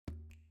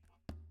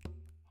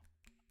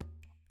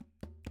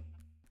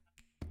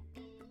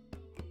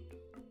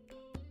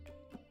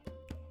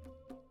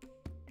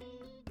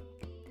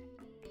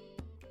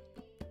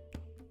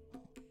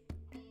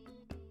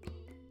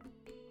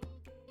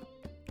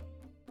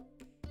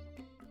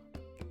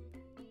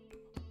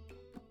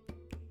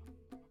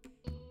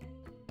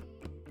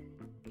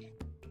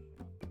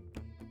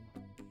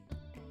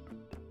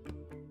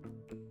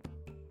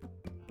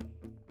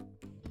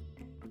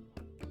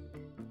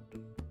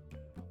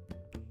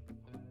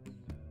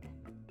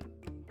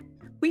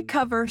We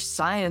cover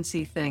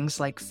science-y things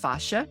like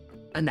fascia,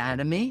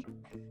 anatomy,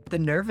 the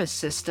nervous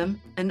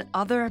system, and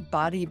other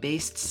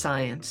body-based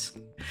science.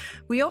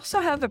 We also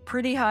have a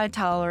pretty high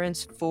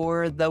tolerance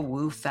for the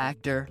woo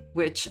factor,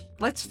 which,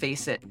 let's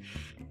face it,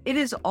 it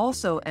is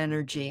also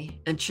energy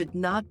and should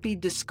not be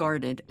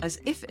discarded as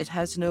if it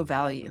has no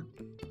value.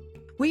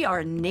 We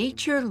are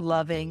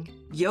nature-loving,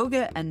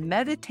 yoga and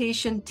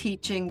meditation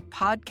teaching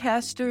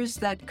podcasters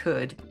that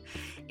could,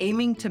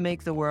 aiming to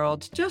make the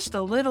world just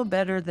a little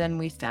better than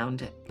we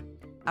found it.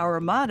 Our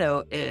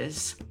motto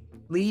is,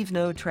 leave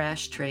no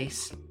trash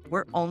trace.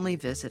 We're only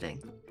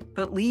visiting,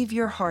 but leave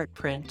your heart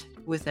print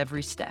with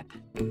every step.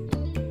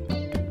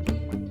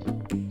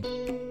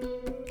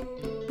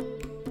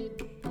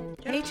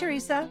 Hey,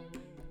 Theresa.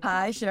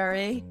 Hi,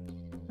 Sherry.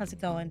 How's it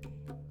going?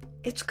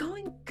 It's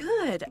going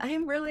good. I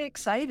am really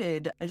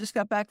excited. I just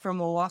got back from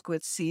a walk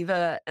with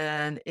Siva,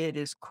 and it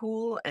is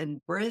cool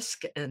and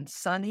brisk and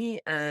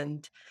sunny.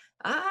 And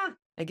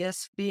I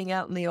guess being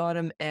out in the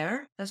autumn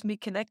air has me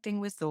connecting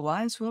with the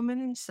wise woman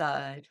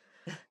inside.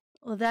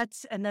 Well,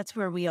 that's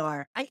where we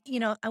are. I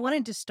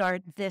wanted to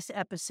start this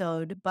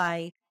episode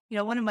by,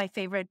 one of my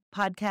favorite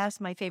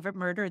podcasts, My Favorite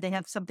Murder, they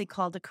have something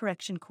called a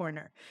correction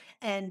corner.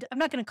 And I'm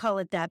not going to call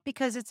it that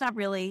because it's not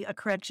really a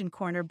correction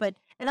corner, but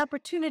an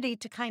opportunity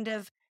to kind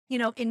of,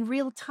 in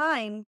real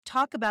time,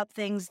 talk about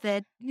things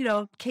that,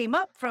 came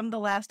up from the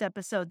last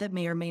episode that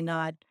may or may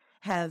not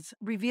have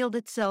revealed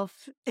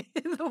itself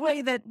in the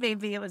way that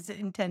maybe it was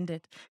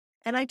intended.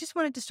 And I just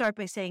wanted to start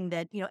by saying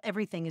that,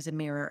 everything is a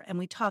mirror. And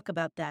we talk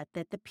about that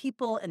the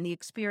people and the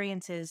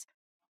experiences,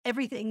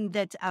 everything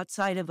that's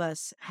outside of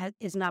us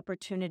is an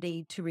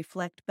opportunity to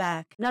reflect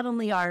back, not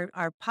only our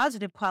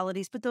positive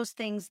qualities, but those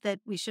things that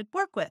we should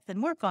work with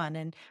and work on.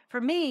 And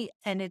for me,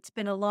 and it's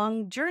been a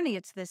long journey,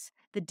 it's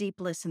the deep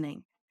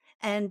listening.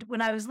 And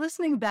when I was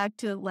listening back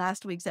to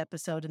last week's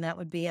episode, and that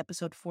would be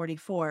episode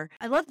 44,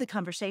 I loved the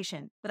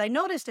conversation. But I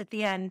noticed at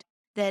the end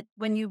that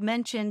when you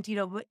mentioned,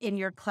 in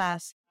your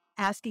class,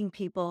 asking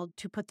people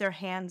to put their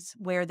hands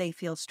where they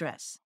feel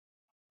stress.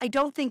 I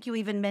don't think you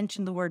even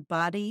mentioned the word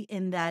body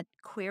in that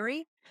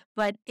query,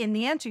 but in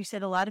the answer, you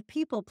said a lot of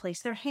people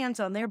place their hands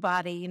on their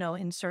body,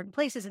 in certain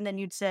places. And then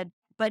you'd said,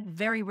 but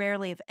very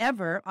rarely, if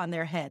ever, on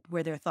their head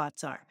where their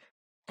thoughts are.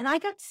 And I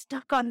got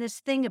stuck on this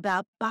thing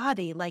about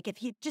body. Like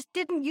if you just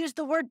didn't use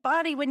the word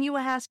body when you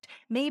asked,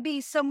 maybe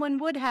someone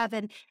would have.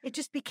 And it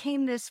just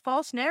became this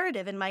false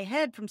narrative in my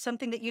head from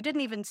something that you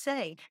didn't even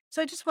say.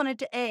 So I just wanted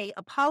to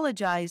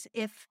apologize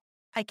if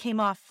I came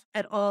off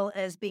at all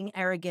as being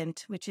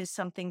arrogant, which is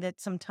something that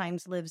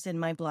sometimes lives in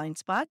my blind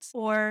spots,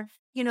 or,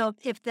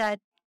 if that,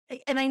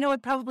 and I know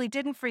it probably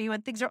didn't for you.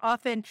 And things are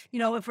often,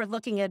 if we're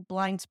looking at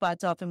blind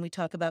spots, often we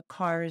talk about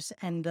cars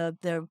and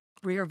the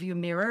rear view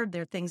mirror.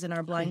 There are things in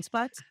our blind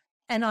spots.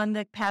 And on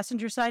the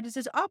passenger side, it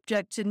says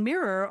objects in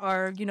mirror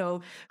are,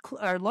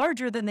 are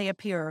larger than they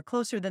appear or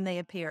closer than they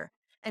appear.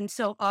 And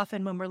so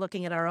often when we're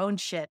looking at our own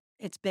shit,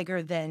 it's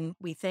bigger than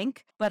we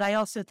think. But I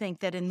also think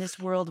that in this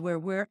world where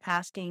we're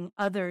asking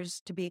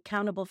others to be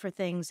accountable for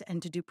things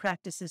and to do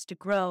practices to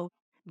grow,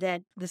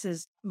 that this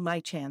is my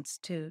chance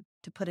to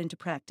put into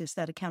practice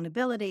that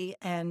accountability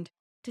and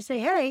to say,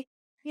 hey,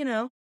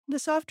 the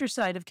softer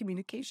side of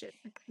communication.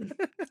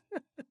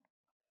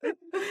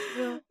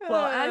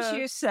 Well, as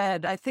you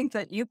said, I think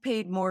that you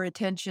paid more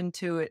attention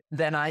to it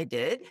than I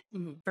did.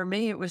 Mm-hmm. For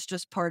me, it was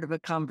just part of a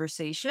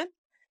conversation.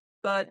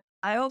 But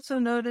I also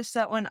noticed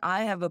that when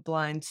I have a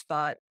blind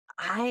spot,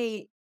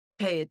 I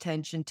pay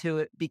attention to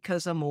it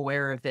because I'm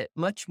aware of it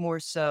much more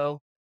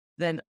so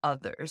than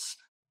others.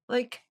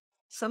 Like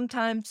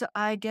sometimes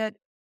I get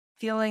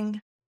feeling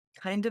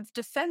kind of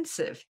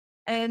defensive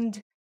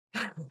and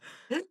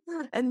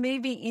and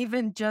maybe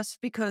even just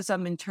because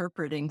I'm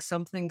interpreting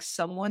something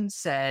someone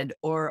said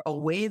or a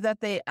way that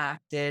they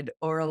acted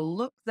or a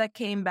look that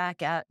came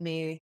back at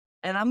me,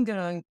 and I'm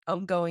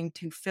going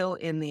to fill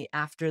in the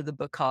after the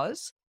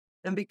because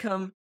and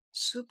become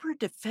super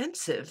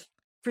defensive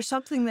for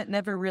something that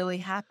never really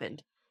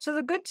happened. So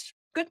the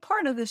good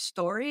part of this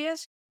story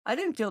is I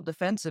didn't feel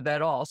defensive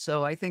at all.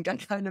 So I think I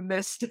kind of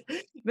missed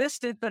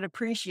it, but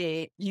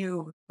appreciate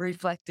you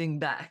reflecting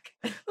back.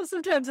 Well,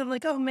 sometimes I'm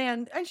like, oh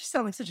man, I just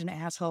sound like such an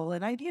asshole.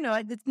 And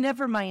it's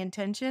never my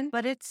intention,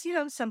 but it's,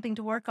 something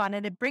to work on.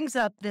 And it brings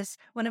up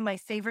one of my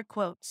favorite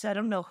quotes. I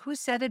don't know who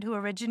said it, who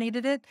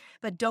originated it,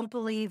 but don't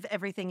believe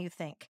everything you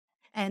think.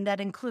 And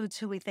that includes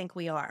who we think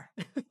we are.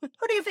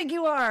 Who do you think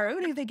you are? Who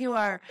do you think you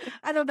are?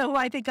 I don't know who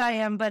I think I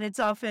am, but it's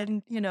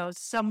often,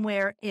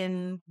 somewhere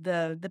in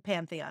the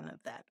pantheon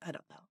of that. I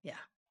don't know. Yeah.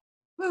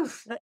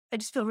 Oof. I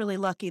just feel really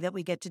lucky that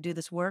we get to do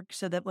this work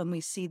so that when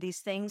we see these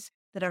things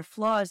that are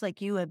flaws,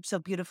 like you have so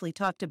beautifully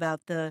talked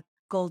about, the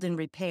golden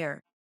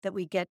repair, that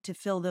we get to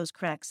fill those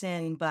cracks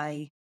in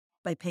by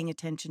paying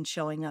attention,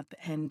 showing up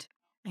and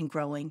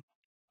growing.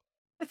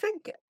 I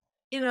think,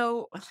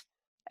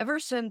 ever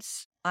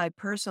since I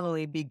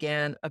personally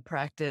began a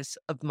practice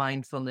of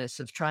mindfulness,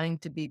 of trying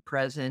to be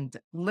present,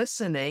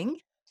 listening,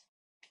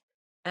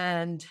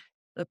 and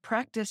the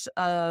practice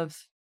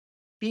of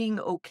being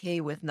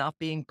okay with not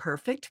being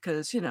perfect,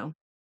 because,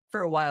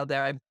 for a while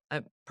there,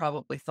 I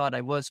probably thought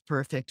I was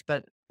perfect,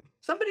 but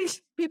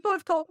people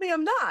have told me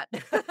I'm not.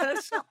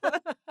 So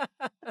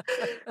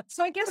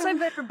so I guess I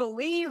better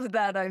believe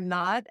that I'm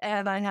not,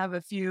 and I have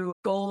a few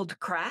gold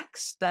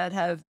cracks that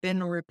have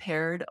been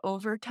repaired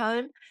over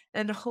time,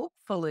 and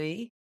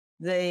hopefully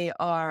they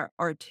are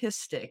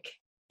artistic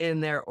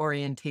in their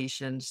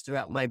orientations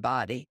throughout my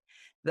body,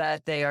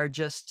 that they are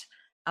just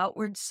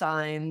outward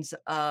signs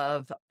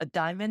of a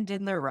diamond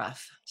in the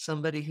rough,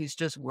 somebody who's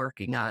just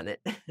working on it.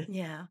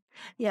 Yeah.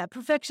 Yeah.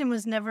 Perfection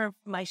was never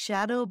my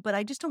shadow, but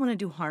I just don't want to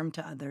do harm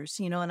to others,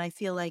 and I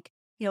feel like,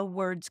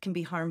 words can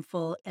be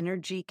harmful,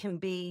 energy can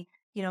be,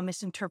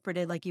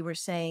 misinterpreted, like you were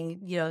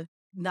saying,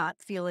 not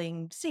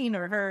feeling seen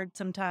or heard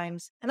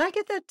sometimes. And I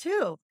get that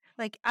too.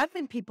 Like I've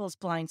been people's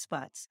blind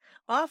spots.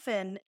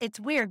 Often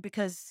it's weird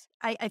because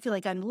I feel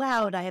like I'm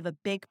loud. I have a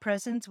big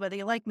presence. Whether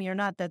you like me or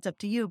not, that's up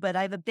to you, but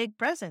I have a big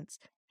presence.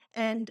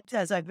 And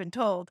as I've been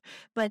told,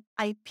 but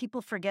I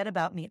people forget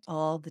about me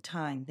all the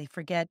time. They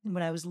forget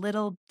when I was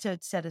little to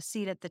set a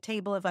seat at the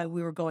table if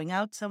we were going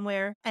out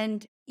somewhere.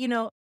 And,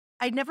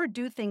 I never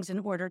do things in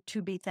order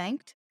to be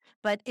thanked.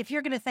 But if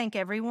you're going to thank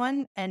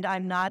everyone and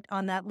I'm not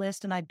on that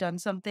list and I've done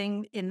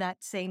something in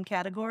that same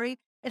category,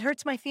 it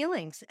hurts my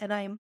feelings.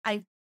 And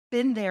I've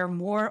been there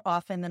more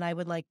often than I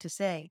would like to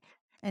say.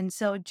 And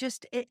so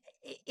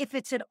if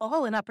it's at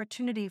all an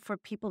opportunity for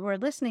people who are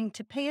listening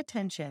to pay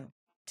attention,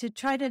 to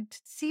try to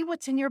see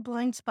what's in your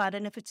blind spot.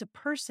 And if it's a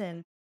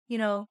person, you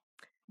know,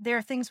 there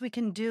are things we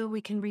can do. We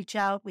can reach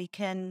out. We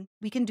can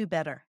do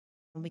better.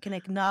 And we can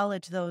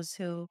acknowledge those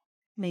who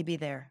may be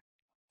there.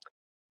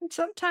 And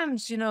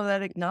sometimes,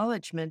 that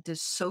acknowledgement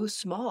is so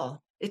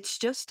small. It's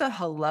just a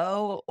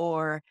hello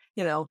or,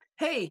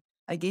 hey,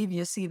 I gave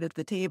you a seat at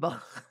the table.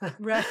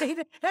 Right.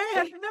 Hey,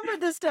 I remember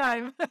this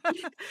time.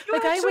 You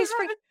Like actually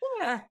haven't,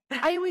 yeah.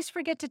 I always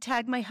forget to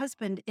tag my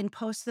husband in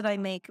posts that I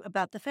make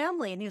about the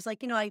family. And he was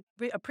like,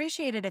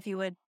 appreciate it if you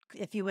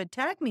would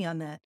tag me on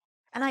that.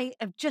 And I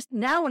have just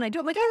now when I do,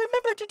 I'm like, I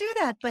remember to do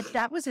that. But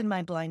that was in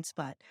my blind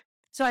spot.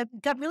 So I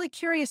got really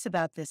curious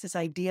about this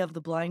idea of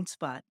the blind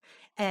spot.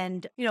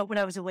 And, when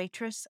I was a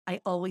waitress,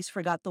 I always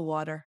forgot the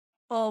water.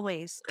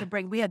 Always to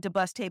bring, we had to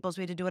bus tables,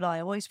 we had to do it all.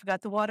 I always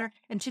forgot the water.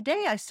 And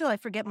today I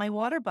forget my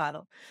water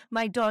bottle.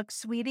 My dog,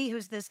 Sweetie,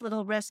 who's this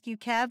little rescue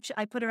cab,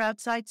 I put her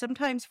outside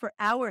sometimes for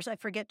hours. I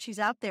forget she's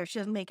out there. She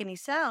doesn't make any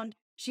sound.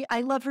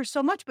 I love her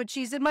so much, but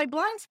she's in my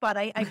blind spot.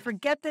 I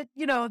forget that,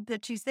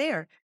 that she's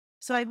there.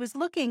 So I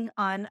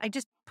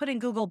just put in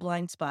Google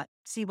blind spot,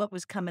 see what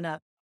was coming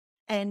up.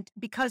 And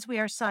because we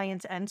are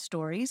science and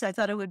stories, I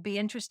thought it would be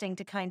interesting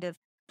to kind of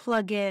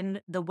plug in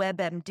the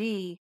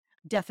WebMD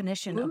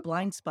definition of Ooh,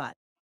 blind spot.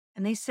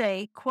 And they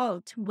say,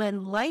 quote,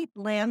 when light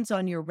lands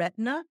on your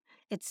retina,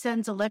 it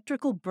sends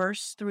electrical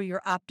bursts through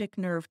your optic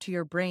nerve to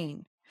your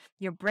brain.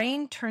 Your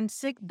brain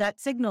turns that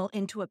signal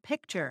into a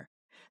picture.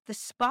 The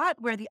spot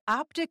where the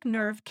optic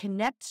nerve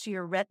connects to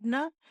your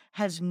retina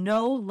has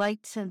no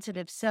light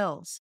sensitive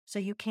cells, so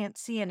you can't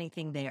see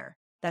anything there.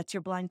 That's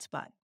your blind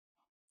spot.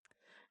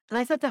 And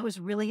I thought that was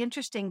really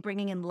interesting,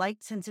 bringing in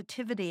light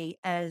sensitivity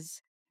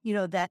as,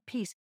 that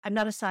piece. I'm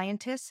not a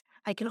scientist.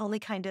 I can only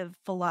kind of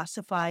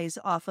philosophize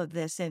off of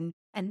this and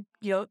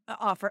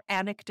offer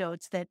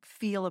anecdotes that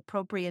feel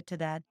appropriate to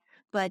that.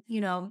 But,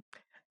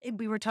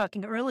 we were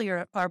talking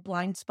earlier, are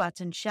blind spots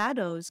and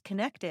shadows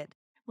connected?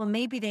 Well,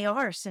 maybe they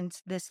are,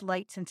 since this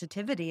light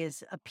sensitivity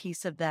is a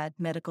piece of that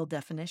medical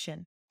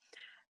definition.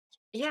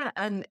 yeah,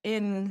 and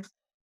in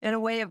a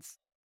way of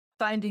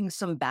finding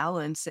some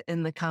balance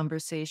in the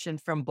conversation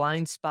from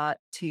blind spot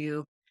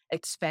to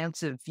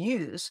expansive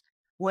views.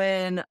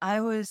 When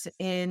I was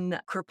in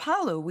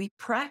Kripalu, we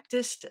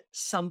practiced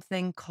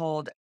something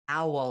called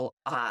owl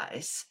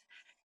eyes.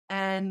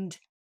 And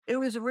it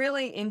was a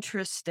really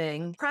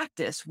interesting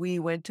practice. We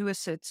went to a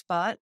sit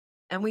spot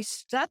and we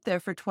sat there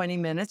for 20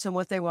 minutes. And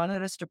what they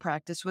wanted us to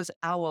practice was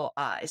owl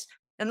eyes.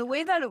 And the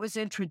way that it was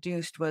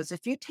introduced was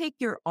if you take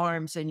your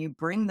arms and you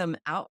bring them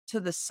out to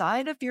the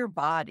side of your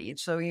body.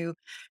 So you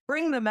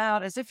bring them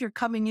out as if you're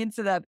coming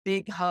into that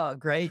big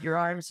hug, right? Your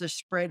arms are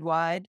spread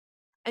wide.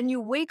 And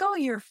you wiggle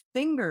your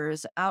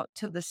fingers out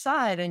to the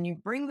side and you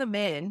bring them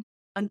in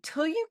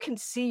until you can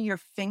see your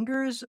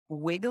fingers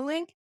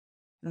wiggling.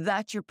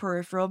 That's your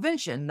peripheral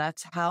vision.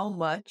 That's how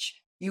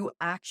much you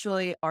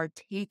actually are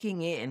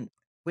taking in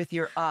with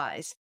your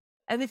eyes.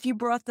 And if you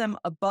brought them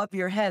above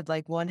your head,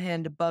 like one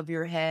hand above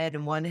your head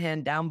and one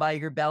hand down by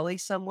your belly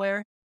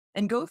somewhere,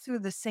 and go through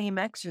the same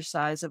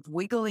exercise of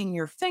wiggling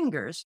your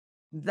fingers,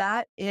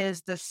 that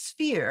is the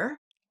sphere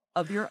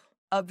of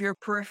your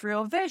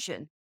peripheral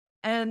vision.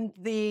 And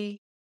the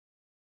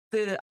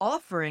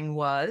offering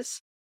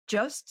was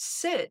just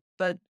sit,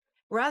 but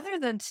rather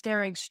than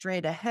staring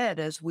straight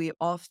ahead as we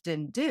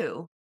often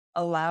do,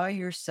 allow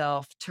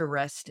yourself to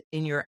rest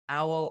in your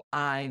owl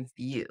eye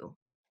view.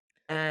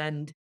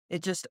 And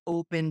it just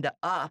opened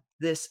up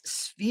this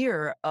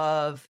sphere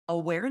of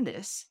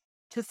awareness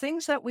to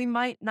things that we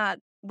might not,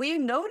 we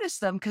notice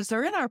them because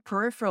they're in our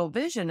peripheral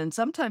vision. And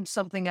sometimes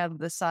something out of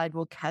the side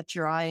will catch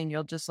your eye and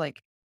you'll just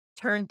like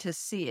turn to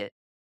see it.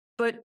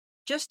 But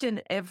just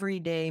in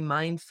everyday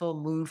mindful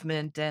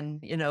movement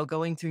and,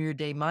 going through your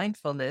day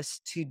mindfulness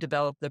to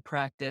develop the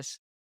practice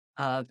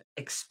of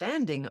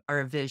expanding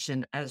our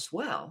vision as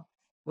well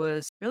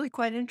was really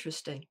quite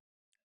interesting.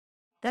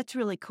 That's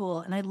really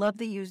cool. And I love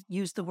that you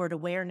use the word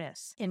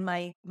awareness. In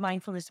my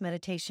mindfulness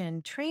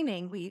meditation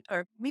training,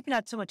 or maybe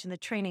not so much in the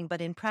training,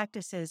 but in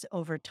practices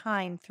over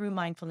time through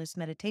mindfulness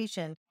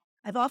meditation,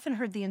 I've often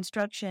heard the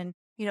instruction,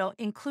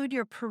 include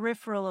your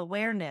peripheral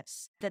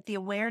awareness, that the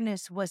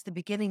awareness was the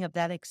beginning of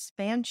that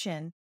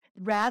expansion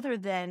rather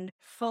than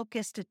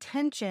focused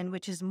attention,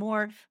 which is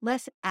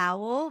less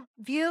owl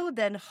view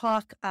than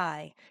hawk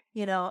eye.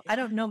 I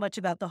don't know much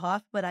about the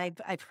hawk, but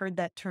I've heard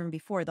that term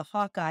before, the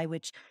hawk eye,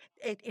 which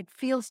it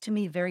feels to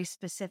me very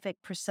specific,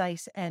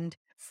 precise, and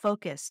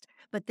focused.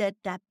 But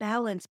that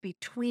balance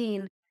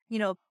between,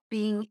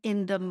 being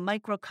in the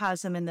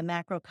microcosm and the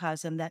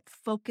macrocosm, that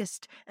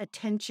focused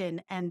attention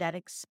and that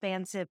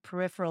expansive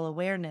peripheral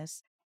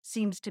awareness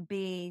seems to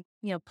be,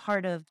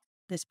 part of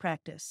this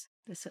practice.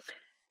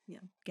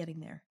 Getting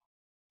there.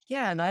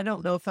 Yeah, and I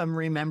don't know if I'm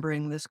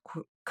remembering this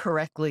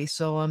correctly,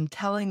 so I'm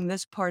telling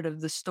this part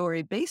of the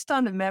story based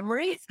on a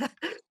memory.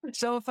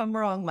 So if I'm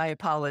wrong, my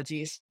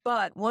apologies.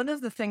 But one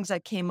of the things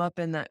that came up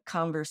in that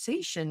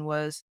conversation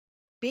was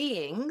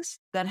beings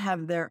that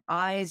have their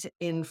eyes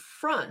in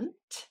front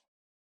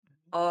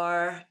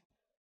are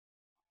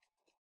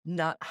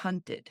not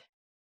hunted.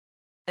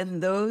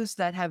 And those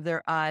that have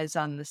their eyes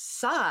on the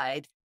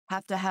side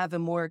have to have a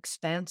more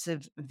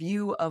expansive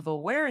view of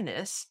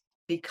awareness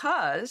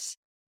because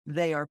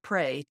they are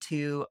prey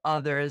to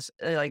others,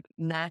 like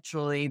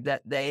naturally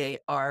that they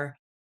are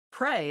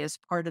prey as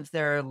part of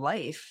their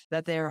life,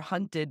 that they are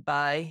hunted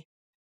by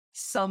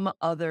some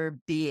other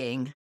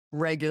being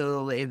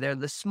regularly. They're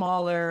the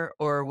smaller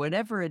or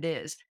whatever it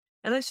is.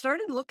 And I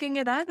started looking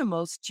at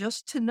animals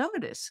just to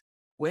notice,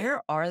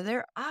 where are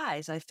their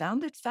eyes? I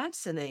found it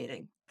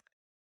fascinating.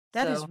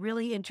 That is So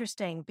really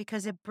interesting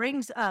because it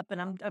brings up,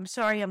 and I'm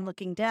sorry I'm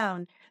looking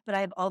down, but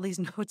I have all these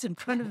notes in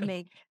front of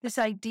me, this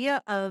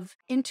idea of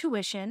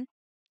intuition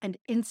and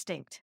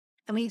instinct.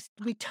 And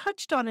we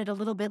touched on it a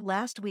little bit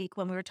last week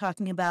when we were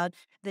talking about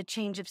the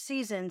change of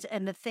seasons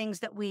and the things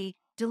that we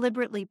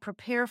deliberately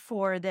prepare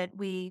for, that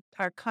we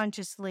are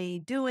consciously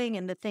doing,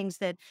 and the things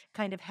that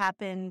kind of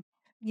happen,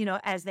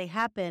 as they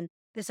happen.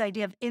 This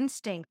idea of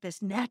instinct,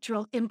 this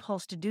natural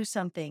impulse to do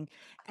something,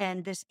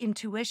 and this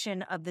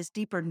intuition of this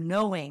deeper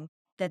knowing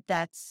that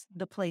that's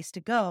the place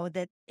to go,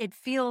 that it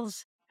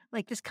feels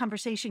like this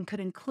conversation could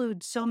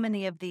include so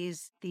many of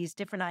these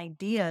different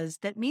ideas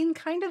that mean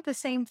kind of the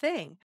same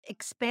thing.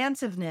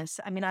 Expansiveness.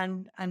 I mean,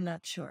 I'm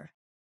not sure.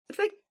 I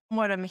think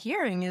what I'm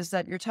hearing is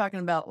that you're talking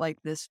about like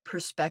this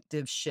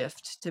perspective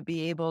shift to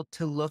be able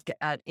to look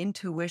at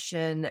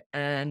intuition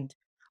and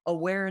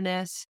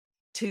awareness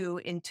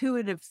to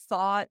intuitive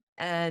thought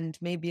and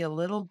maybe a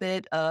little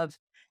bit of,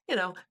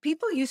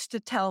 people used to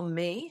tell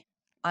me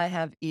I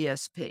have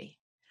ESP.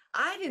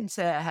 I didn't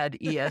say I had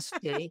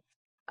ESP.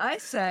 I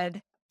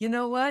said, you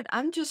know what?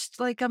 I'm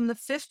the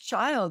fifth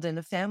child in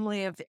a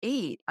family of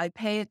eight. I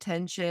pay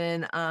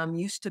attention. I'm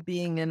used to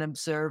being an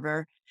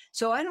observer.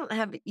 So I don't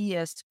have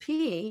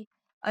ESP.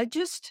 I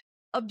just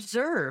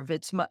observe.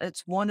 It's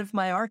one of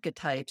my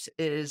archetypes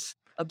is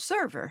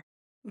observer.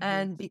 Mhm.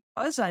 And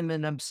because I'm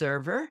an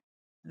observer,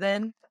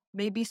 then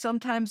maybe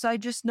sometimes I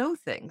just know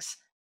things.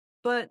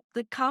 But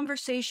the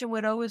conversation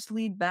would always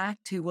lead back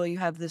to, well, you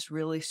have this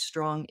really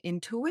strong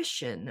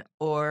intuition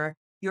or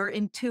you're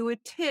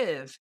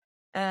intuitive.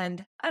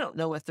 And I don't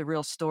know what the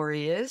real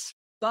story is,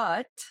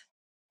 but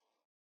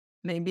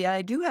maybe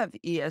I do have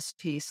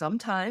ESP.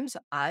 Sometimes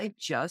I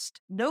just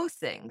know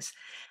things.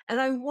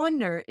 And I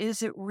wonder,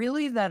 is it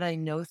really that I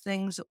know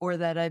things or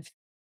that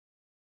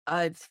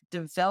I've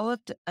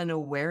developed an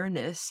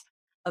awareness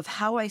of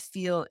how I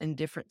feel in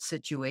different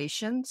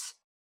situations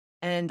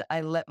and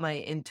I let my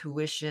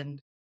intuition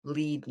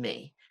lead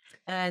me.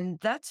 And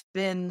that's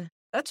been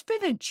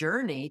a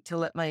journey to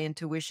let my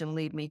intuition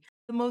lead me.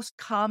 The most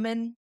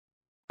current,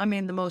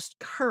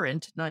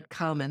 not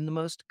common, the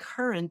most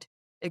current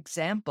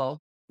example,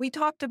 we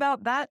talked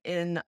about that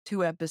in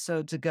 2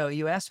 episodes ago.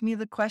 You asked me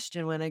the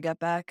question when I got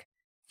back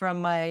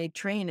from my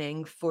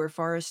training for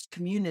Forest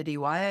Community,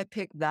 why I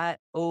picked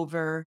that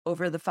over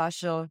the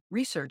Fascia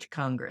Research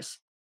Congress.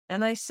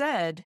 And I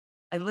said,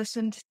 I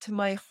listened to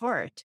my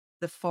heart.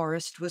 The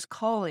forest was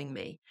calling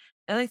me.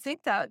 And I think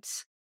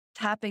that's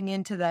tapping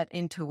into that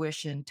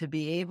intuition to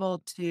be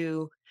able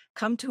to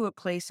come to a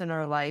place in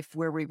our life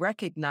where we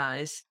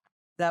recognize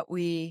that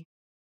we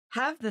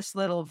have this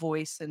little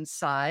voice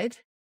inside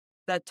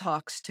that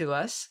talks to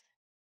us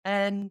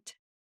and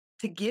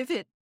to give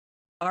it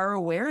our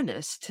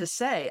awareness to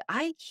say,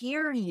 I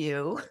hear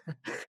you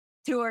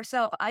to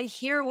ourselves. I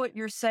hear what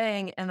you're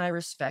saying and I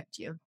respect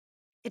you.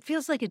 It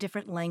feels like a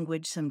different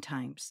language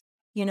sometimes,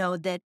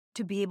 that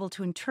to be able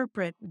to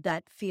interpret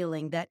that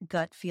feeling, that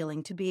gut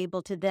feeling, to be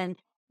able to then,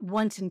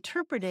 once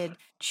interpreted,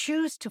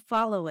 choose to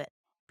follow it.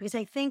 Because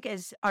I think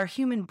as our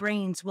human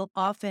brains will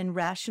often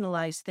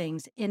rationalize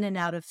things in and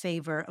out of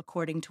favor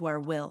according to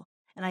our will.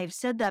 And I've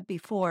said that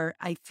before.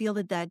 I feel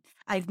that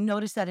I've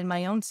noticed that in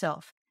my own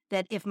self,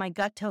 that if my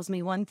gut tells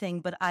me one thing,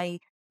 but I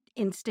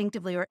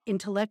instinctively or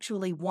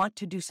intellectually want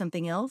to do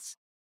something else,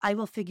 I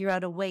will figure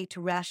out a way to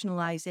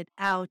rationalize it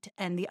out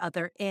and the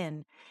other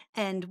in.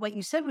 And what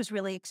you said was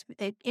really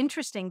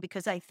interesting,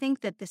 because I think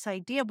that this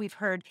idea we've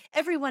heard,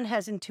 everyone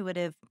has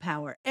intuitive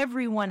power.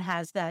 Everyone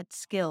has that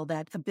skill,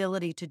 that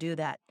ability to do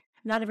that.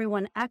 Not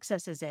everyone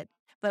accesses it.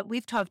 But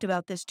we've talked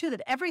about this too,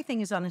 that everything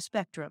is on a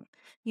spectrum.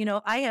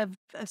 I have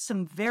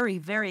some very,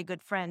 very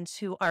good friends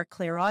who are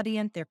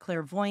clairaudient, they're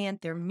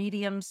clairvoyant, they're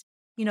mediums.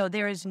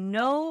 There's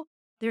no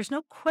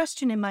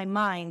question in my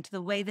mind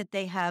the way that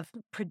they have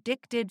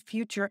predicted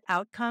future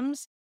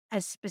outcomes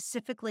as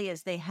specifically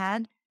as they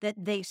had, that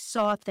they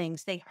saw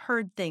things, they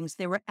heard things,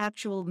 there were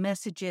actual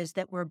messages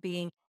that were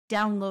being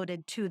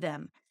downloaded to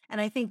them. And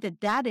I think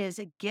that that is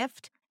a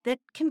gift that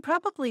can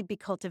probably be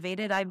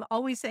cultivated. I'm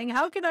always saying,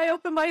 how can I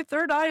open my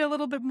third eye a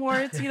little bit more?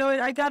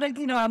 I gotta,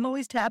 I'm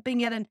always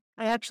tapping it. And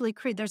I actually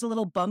there's a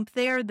little bump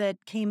there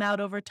that came out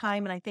over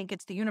time. And I think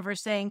it's the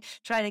universe saying,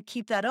 try to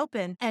keep that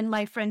open. And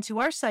my friends who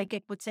are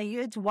psychic would say,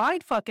 it's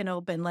wide fucking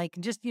open. Like,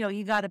 just,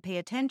 you got to pay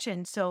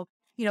attention. So,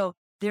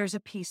 there's a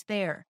piece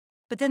there.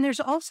 But then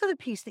there's also the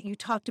piece that you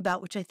talked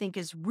about, which I think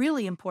is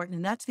really important.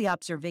 And that's the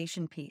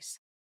observation piece.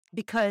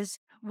 Because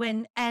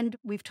and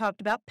we've talked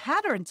about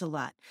patterns a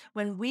lot.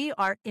 When we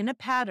are in a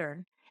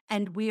pattern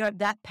and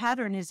that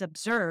pattern is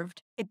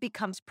observed, it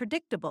becomes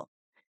predictable.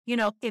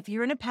 If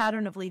you're in a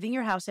pattern of leaving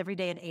your house every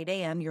day at 8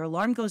 a.m., your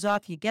alarm goes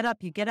off, you get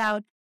up, you get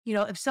out.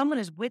 If someone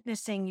is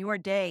witnessing your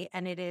day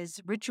and it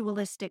is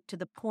ritualistic to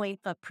the point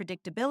of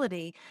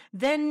predictability,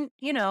 then,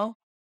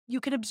 you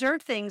can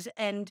observe things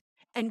and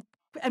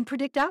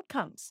predict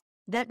outcomes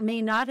that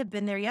may not have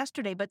been there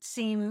yesterday, but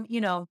seem,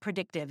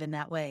 predictive in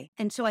that way.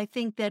 And so I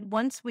think that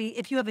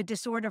if you have a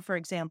disorder, for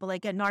example,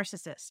 like a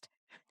narcissist,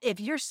 if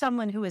you're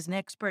someone who is an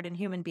expert in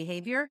human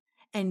behavior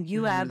and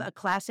you have Mhm. a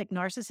classic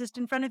narcissist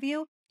in front of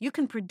you, you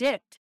can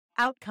predict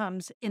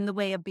outcomes in the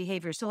way of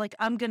behavior. So like,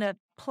 I'm going to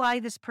ply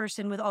this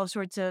person with all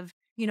sorts of,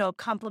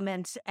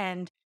 compliments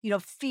and,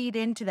 feed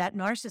into that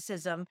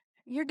narcissism.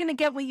 You're going to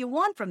get what you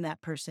want from that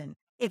person.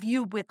 If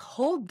you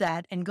withhold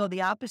that and go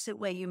the opposite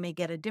way, you may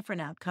get a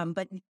different outcome,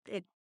 but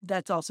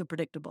that's also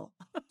predictable.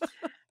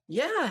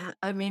 Yeah,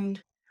 I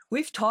mean,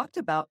 we've talked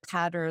about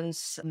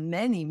patterns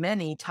many,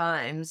 many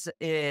times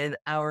in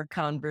our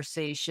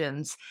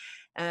conversations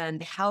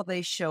and how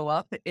they show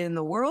up in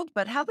the world,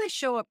 but how they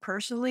show up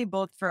personally,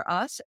 both for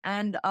us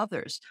and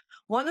others.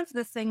 One of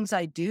the things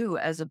I do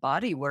as a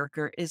body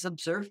worker is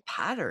observe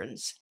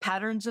patterns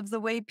of the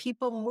way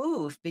people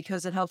move,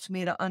 because it helps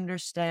me to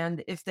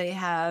understand if they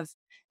have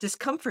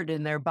discomfort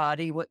in their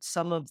body, what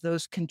some of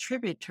those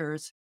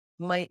contributors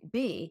might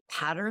be.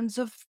 Patterns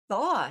of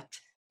thought,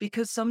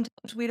 because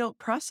sometimes we don't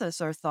process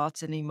our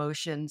thoughts and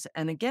emotions.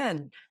 And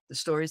again, the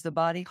stories the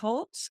body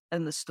holds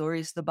and the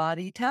stories the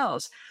body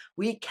tells,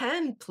 we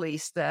can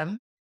place them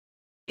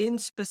in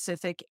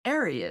specific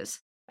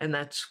areas. And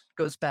that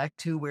goes back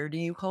to, where do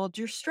you hold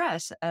your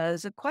stress,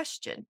 as a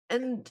question.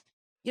 And,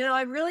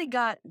 I really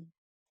got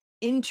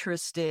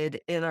interested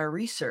in our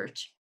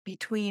research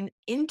between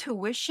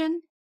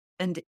intuition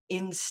and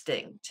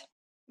instinct,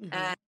 Hmm.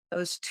 and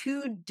those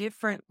two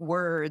different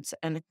words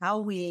and how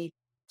we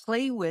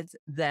play with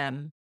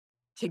them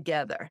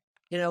together.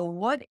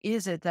 What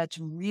is it that's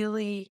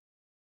really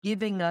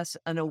giving us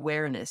an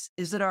awareness?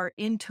 Is it our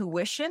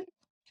intuition,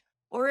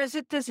 or is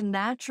it this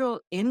natural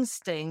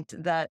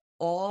instinct that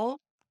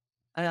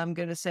and I'm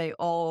going to say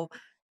all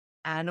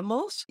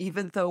animals,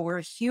 even though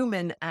we're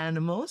human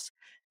animals,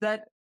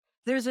 that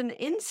there's an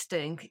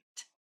instinct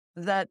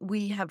that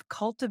we have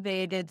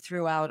cultivated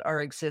throughout our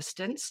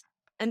existence,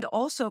 and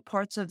also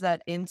parts of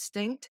that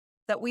instinct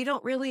that we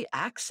don't really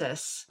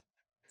access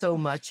so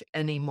much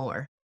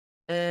anymore.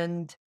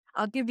 And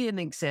I'll give you an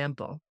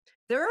example.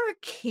 There are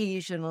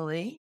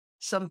occasionally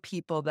some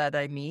people that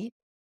I meet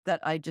that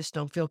I just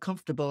don't feel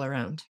comfortable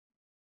around.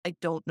 I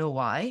don't know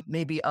why.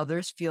 Maybe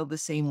others feel the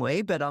same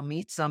way, but I'll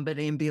meet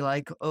somebody and be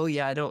like, "Oh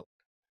yeah, I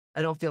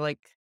don't feel like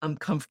I'm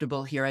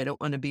comfortable here. I don't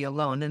want to be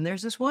alone." And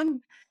there's this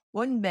one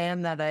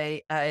man that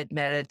I had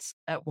met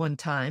at one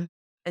time,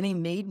 and he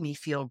made me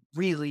feel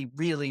really,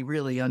 really,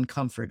 really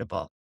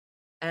uncomfortable.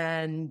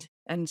 And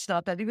it's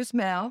not that he was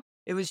male.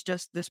 It was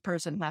just this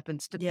person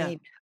happens to Yeah. be.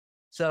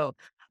 So,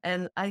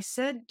 and I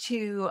said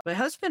to my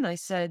husband, I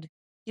said,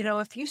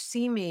 if you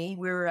see me,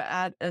 we were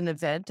at an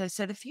event. I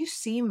said, if you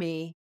see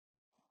me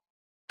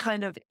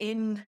kind of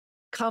in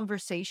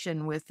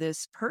conversation with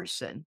this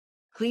person,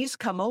 please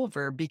come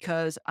over,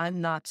 because I'm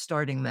not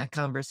starting that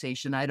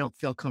conversation. I don't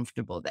feel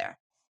comfortable there.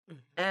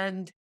 Mhm.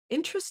 And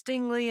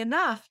interestingly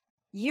enough,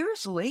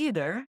 years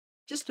later,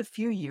 just a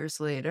few years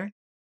later,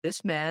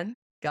 this man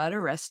got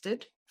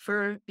arrested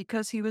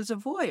because he was a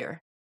voyeur,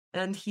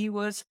 and he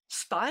was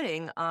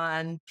spying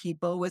on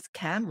people with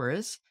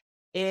cameras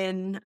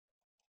in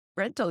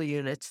rental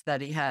units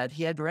that he had.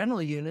 He had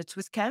rental units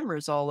with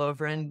cameras all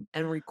over, and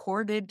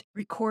recorded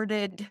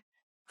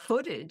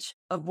footage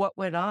of what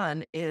went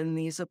on in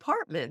these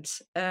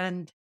apartments.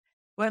 And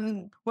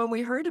when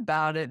we heard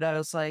about it, I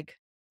was like,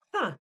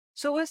 huh.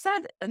 So was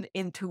that an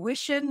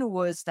intuition?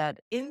 Was that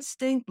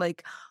instinct?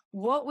 Like,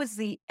 what was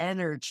the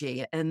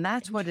energy? And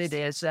that's what it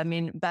Interesting. is. I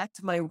mean,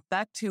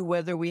 back to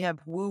whether we have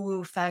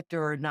woo-woo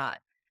factor or not.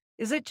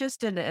 Is it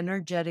just an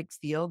energetic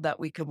field that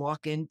we can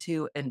walk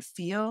into and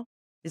feel?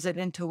 Is it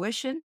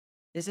intuition?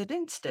 Is it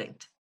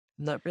instinct?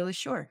 I'm not really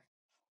sure.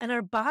 And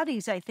our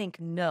bodies, I think,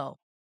 know.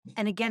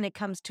 And again, it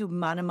comes to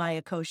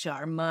manamaya kosha,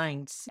 our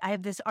minds. I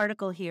have this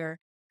article here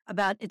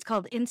about it's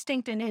called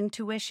Instinct and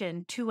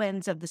Intuition, Two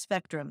Ends of the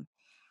Spectrum.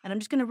 And I'm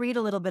just going to read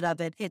a little bit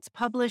of it. It's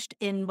published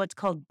in what's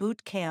called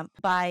Boot Camp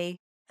by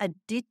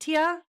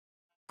Aditya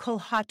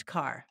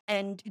Kolhatkar.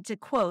 And it's a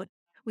quote.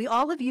 We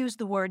all have used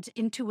the words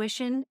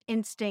intuition,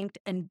 instinct,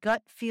 and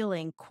gut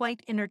feeling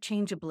quite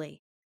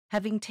interchangeably.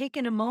 Having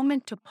taken a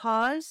moment to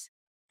pause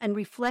and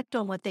reflect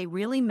on what they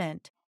really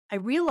meant, I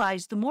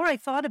realized the more I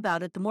thought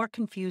about it, the more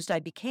confused I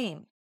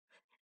became.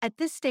 At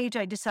this stage,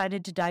 I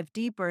decided to dive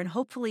deeper, and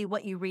hopefully,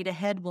 what you read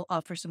ahead will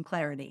offer some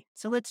clarity.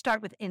 So let's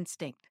start with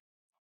instinct.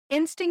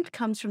 Instinct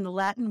comes from the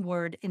Latin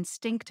word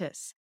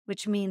instinctus,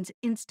 which means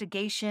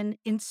instigation,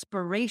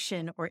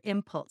 inspiration, or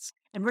impulse.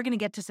 And we're going to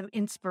get to some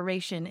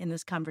inspiration in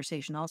this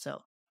conversation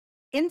also.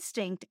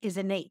 Instinct is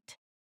innate,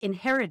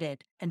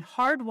 inherited, and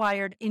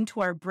hardwired into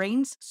our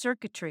brain's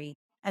circuitry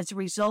as a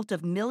result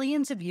of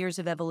millions of years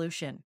of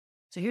evolution.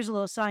 So here's a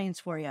little science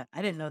for you.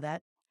 I didn't know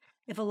that.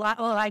 If a lot,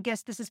 well, I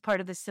guess this is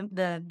part of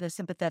the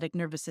sympathetic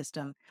nervous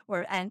system,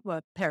 or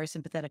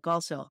parasympathetic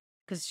also,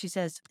 because she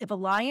says if a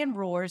lion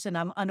roars and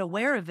I'm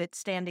unaware of it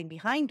standing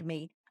behind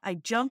me, I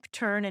jump,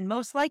 turn, and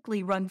most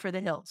likely run for the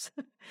hills.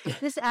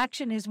 This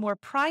action is more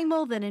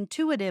primal than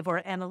intuitive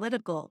or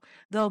analytical,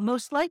 though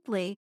most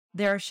likely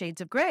there are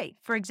shades of gray.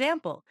 For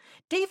example,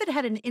 David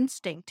had an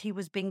instinct he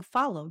was being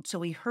followed,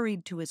 so he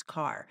hurried to his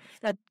car.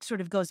 That sort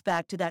of goes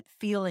back to that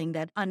feeling,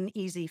 that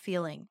uneasy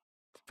feeling.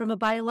 From a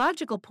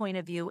biological point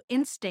of view,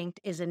 instinct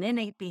is an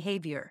innate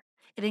behavior.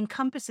 It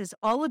encompasses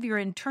all of your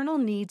internal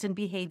needs and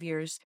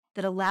behaviors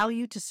that allow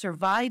you to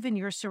survive in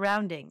your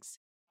surroundings.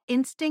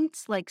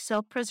 Instincts like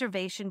self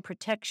preservation,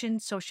 protection,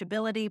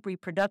 sociability,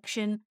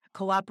 reproduction,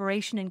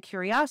 cooperation, and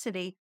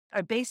curiosity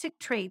are basic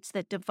traits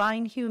that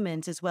define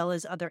humans as well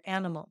as other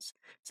animals.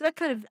 So that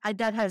kind of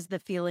that has the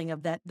feeling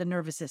of that the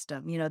nervous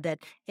system, that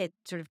it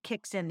sort of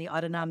kicks in the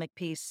autonomic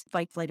piece,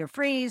 fight, flight, or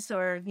freeze,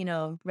 or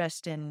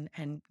rest and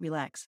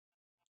relax.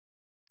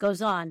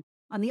 Goes on.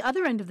 On the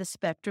other end of the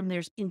spectrum,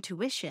 there's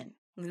intuition.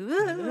 Ooh,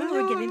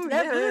 we're getting into Oh,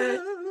 that. yeah.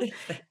 Woo.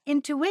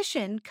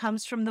 Intuition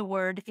comes from the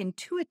word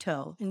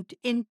intuito,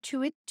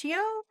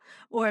 intuitio,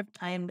 or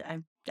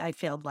I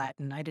failed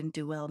Latin. I didn't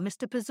do well.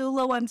 Mr.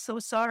 Pizzullo, I'm so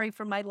sorry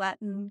for my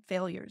Latin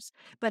failures.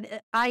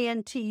 But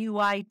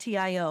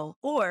intuitio,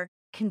 or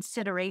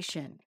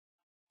consideration,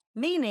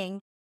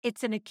 meaning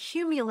it's an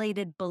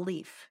accumulated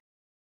belief.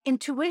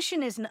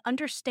 Intuition is an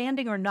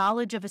understanding or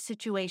knowledge of a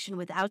situation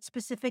without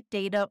specific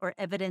data or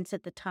evidence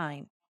at the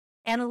time.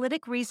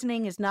 Analytic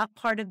reasoning is not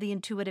part of the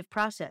intuitive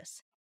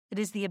process. It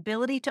is the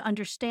ability to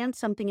understand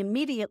something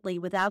immediately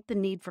without the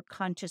need for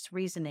conscious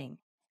reasoning.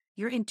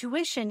 Your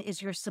intuition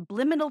is your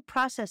subliminal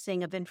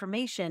processing of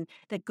information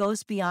that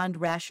goes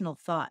beyond rational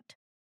thought.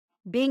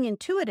 Being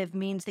intuitive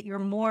means that you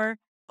more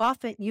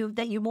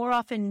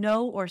often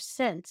know or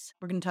sense.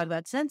 We're going to talk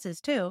about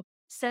senses too.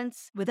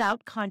 Sense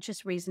without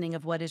conscious reasoning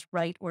of what is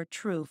right or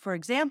true. For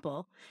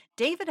example,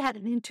 David had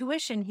an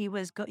intuition he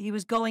was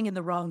going in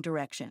the wrong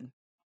direction.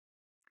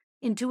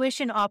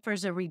 Intuition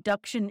offers a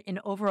reduction in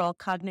overall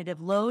cognitive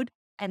load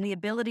and the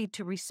ability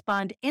to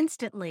respond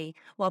instantly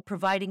while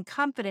providing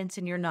confidence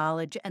in your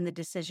knowledge and the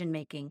decision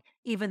making,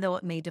 even though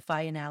it may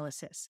defy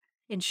analysis.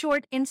 In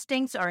short,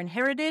 instincts are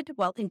inherited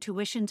while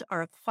intuitions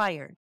are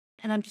acquired.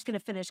 And I'm just going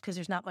to finish because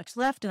there's not much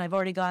left and I've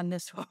already gone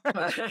this far.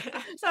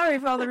 Sorry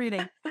for all the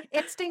reading.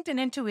 Instinct and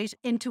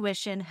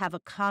intuition have a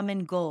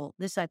common goal.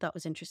 This I thought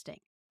was interesting.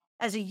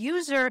 As a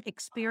user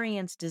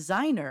experience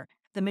designer,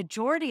 the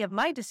majority of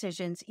my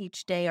decisions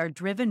each day are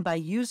driven by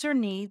user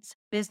needs,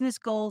 business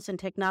goals, and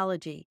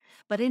technology.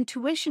 But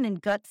intuition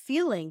and gut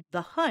feeling,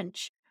 the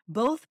hunch,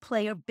 both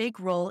play a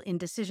big role in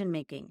decision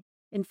making.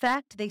 In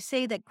fact, they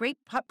say that great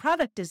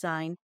product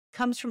design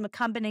comes from a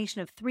combination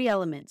of three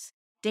elements: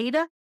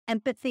 data,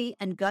 empathy,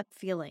 and gut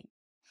feeling.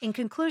 In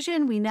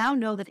conclusion, we now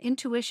know that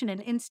intuition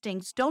and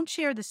instincts don't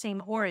share the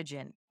same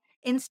origin.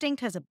 Instinct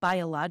has a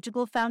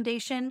biological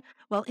foundation,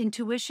 while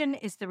intuition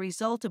is the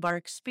result of our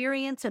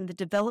experience and the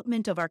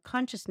development of our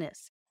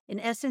consciousness.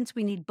 In essence,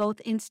 we need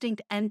both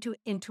instinct and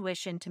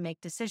intuition to make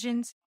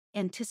decisions,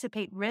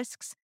 anticipate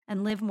risks,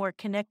 and live more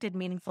connected,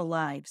 meaningful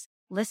lives.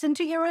 Listen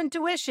to your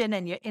intuition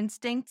and your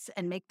instincts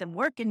and make them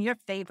work in your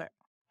favor.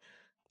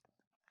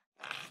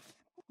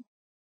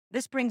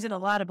 This brings in a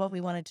lot of what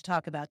we wanted to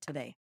talk about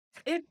today.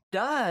 It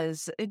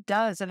does. It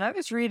does. And I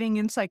was reading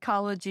in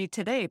psychology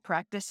today,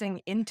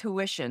 practicing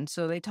intuition.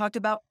 So they talked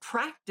about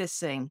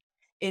practicing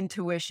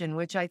intuition,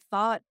 which I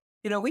thought,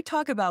 we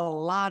talk about a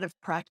lot of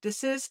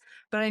practices,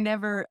 but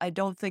I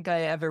don't think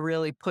I ever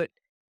really put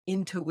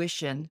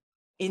intuition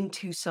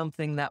into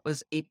something that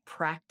was a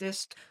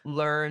practiced,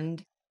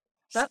 learned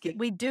But Skip.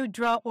 we do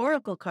draw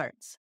oracle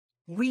cards.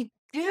 We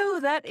do.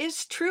 That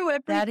is true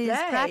every That is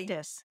day.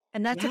 practice.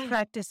 And that's a Yeah.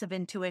 practice of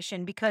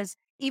intuition because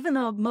even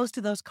though most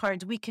of those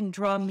cards we can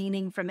draw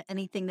meaning from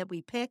anything that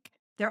we pick,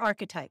 they're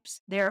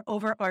archetypes. They're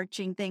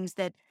overarching things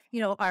that,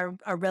 are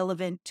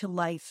relevant to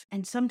life.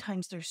 And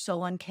sometimes they're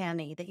so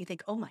uncanny that you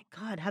think, oh my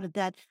God, how did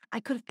that? I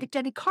could have picked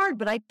any card,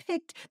 but I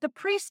picked the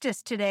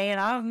priestess today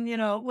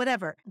and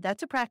whatever.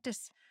 That's a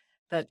practice.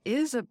 That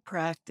is a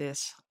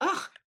practice.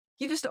 Oh,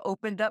 you just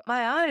opened up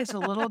my eyes a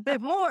little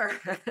bit more.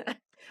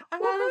 I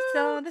Woohoo!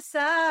 saw the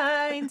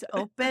signs,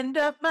 opened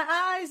up my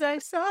eyes, I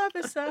saw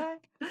the sign.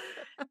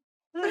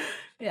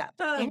 Yeah.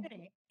 Um,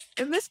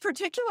 in this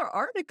particular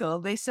article,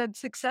 they said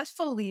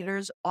successful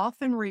leaders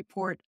often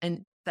report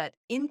that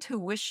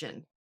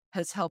intuition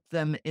has helped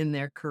them in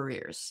their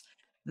careers.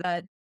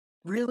 That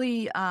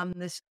really,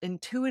 this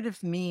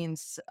intuitive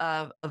means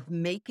of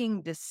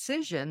making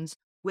decisions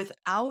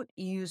without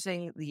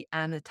using the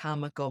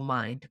anatomical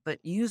mind, but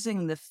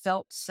using the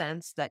felt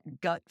sense, that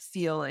gut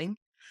feeling,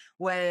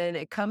 when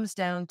it comes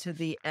down to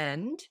the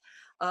end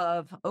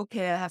of,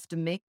 okay, I have to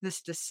make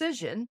this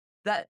decision,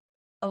 that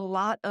a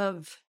lot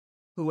of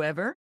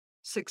whoever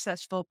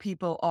successful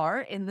people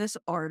are in this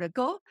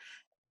article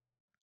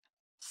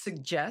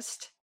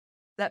suggest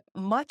that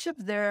much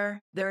of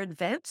their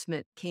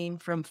advancement came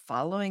from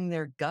following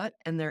their gut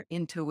and their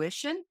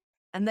intuition,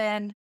 and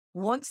then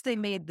once they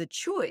made the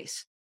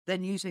choice,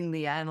 then using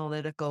the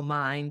analytical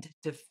mind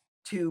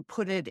to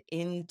put it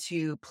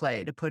into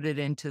play, to put it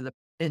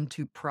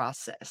into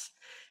process.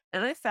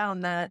 And I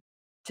found that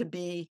to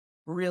be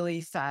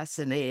really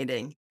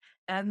fascinating.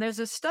 And there's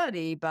a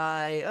study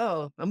by,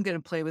 oh, I'm going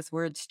to play with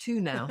words too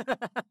now.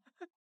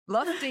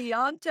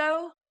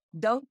 Luftianto,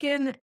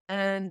 Duncan,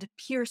 and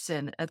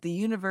Pearson at the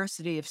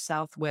University of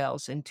South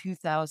Wales in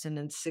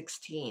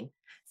 2016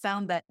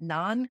 found that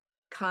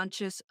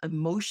non-conscious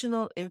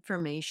emotional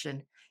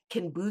information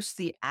can boost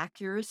the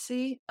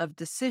accuracy of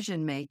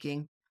decision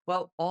making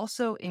while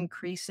also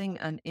increasing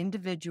an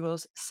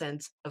individual's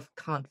sense of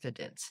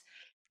confidence.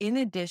 In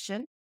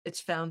addition,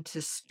 it's found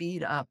to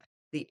speed up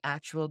the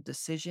actual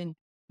decision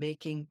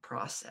making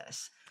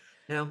process.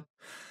 Now,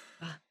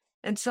 uh,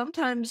 and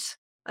sometimes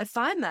I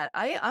find that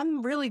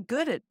I'm really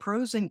good at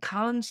pros and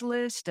cons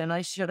list,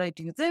 and should I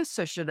do this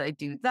or should I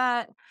do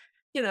that?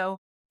 You know,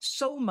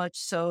 so much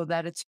so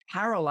that it's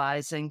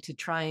paralyzing to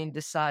try and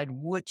decide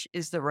which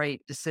is the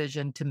right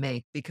decision to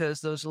make, because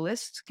those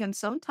lists can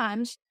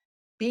sometimes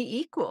be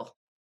equal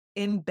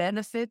in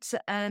benefits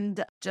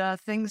and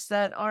things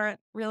that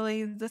aren't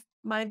really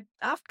my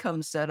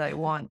outcomes that I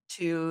want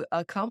to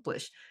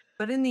accomplish.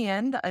 But in the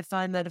end, I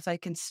find that if I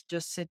can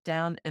just sit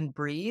down and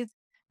breathe,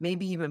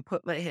 maybe even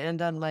put my hand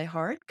on my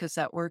heart, because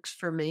that works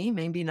for me,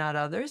 maybe not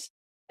others,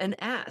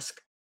 and ask,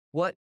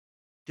 what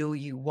do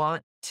you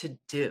want to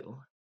do?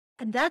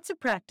 And that's a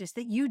practice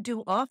that you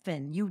do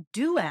often. You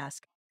do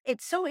ask.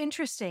 It's so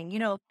interesting,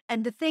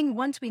 and the thing,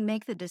 once we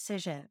make the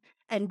decision,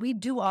 and we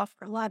do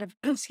offer a lot of,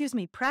 excuse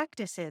me,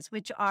 practices,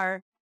 which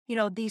are,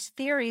 these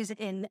theories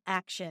in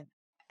action.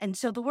 And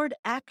so the word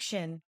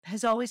action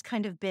has always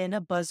kind of been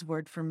a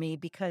buzzword for me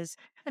because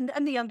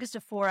I'm the youngest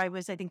of four. I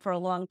was, I think, for a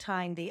long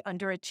time, the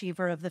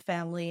underachiever of the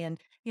family. And,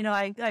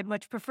 I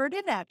much preferred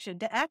inaction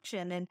to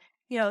action. And,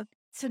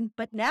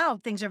 but now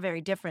things are very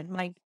different.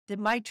 My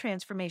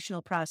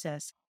transformational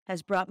process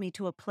has brought me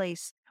to a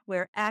place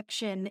where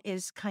action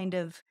is kind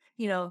of,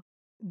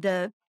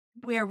 the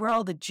where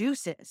all the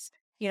juice is,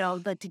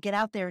 to get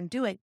out there and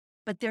do it.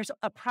 But there's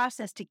a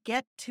process to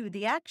get to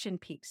the action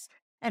piece.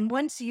 And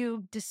once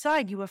you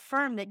decide, you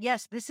affirm that,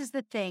 yes, this is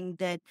the thing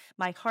that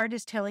my heart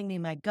is telling me,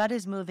 my gut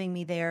is moving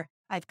me there.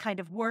 I've kind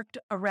of worked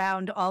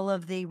around all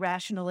of the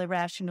rational,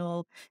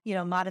 irrational,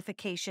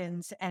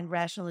 modifications and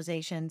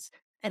rationalizations.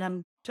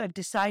 And I've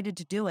decided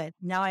to do it.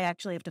 Now I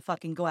actually have to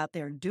fucking go out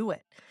there and do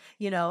it,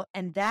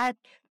 and that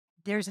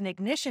there's an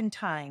ignition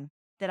time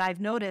that I've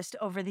noticed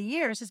over the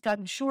years has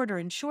gotten shorter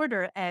and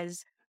shorter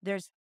as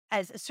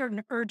a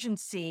certain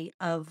urgency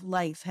of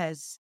life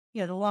has,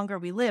 the longer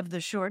we live,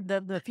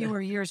 the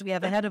fewer years we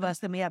have ahead of us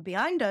than we have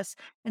behind us.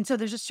 And so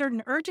there's a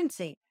certain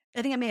urgency.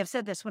 I think I may have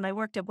said this when I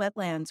worked at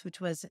Wetlands, which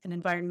was an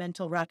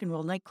environmental rock and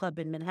roll nightclub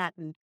in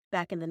Manhattan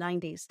back in the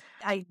 90s.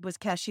 I was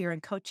cashier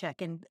and coat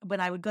check. And when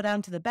I would go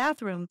down to the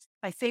bathroom,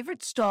 my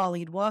favorite stall,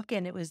 you'd walk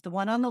in, it was the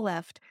one on the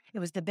left. It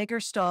was the bigger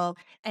stall.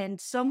 And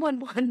someone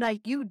one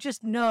night, you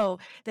just know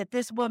that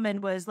this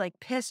woman was like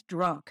pissed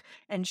drunk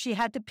and she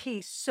had to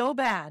pee so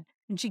bad.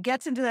 And she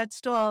gets into that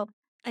stall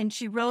and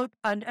she wrote,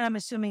 and I'm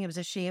assuming it was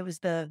a she, it was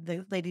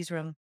the ladies'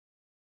 room,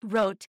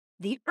 wrote,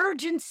 "The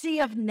urgency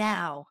of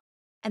now."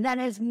 And that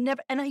has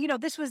never, and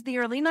this was the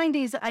early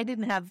 90s. I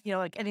didn't have,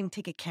 like, I didn't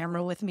take a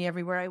camera with me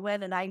everywhere I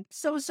went. And I'm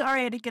so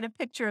sorry I didn't get a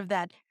picture of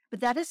that.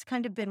 But that has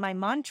kind of been my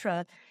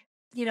mantra,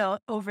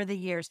 over the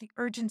years, the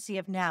urgency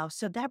of now.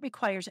 So that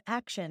requires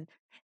action.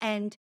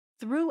 And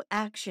through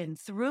action,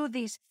 through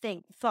these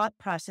thought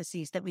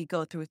processes that we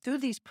go through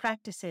these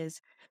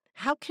practices,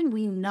 how can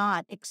we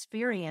not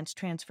experience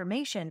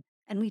transformation?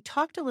 And we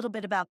talked a little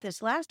bit about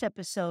this last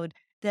episode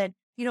that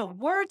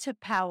Words have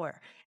power.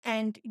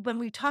 And when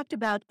we talked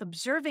about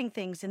observing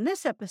things in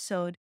this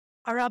episode,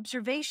 our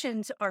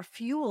observations are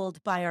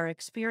fueled by our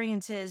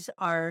experiences,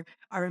 our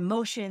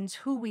emotions,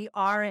 who we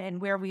are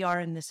and where we are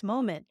in this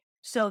moment.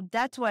 So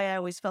that's why I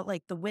always felt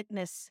like the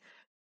witness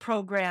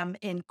program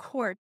in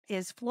court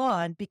is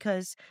flawed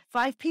because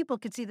five people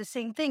could see the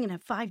same thing and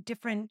have five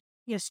different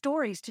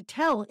stories to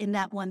tell in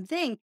that one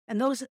thing,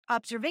 and those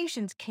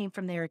observations came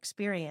from their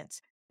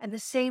experience. And the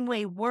same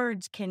way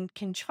words can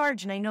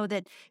charge. And I know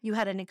that you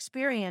had an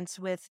experience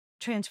with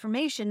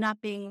transformation not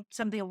being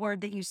something a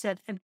word that you said,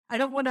 and I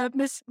don't want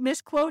to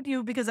misquote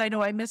you because I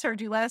know I misheard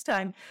you last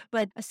time,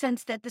 but a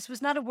sense that this was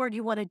not a word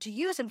you wanted to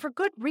use, and for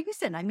good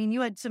reason. I mean,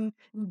 you had some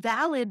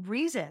valid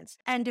reasons.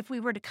 And if we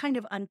were to kind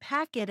of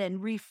unpack it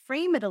and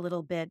reframe it a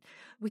little bit,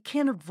 we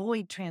can't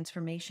avoid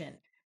transformation.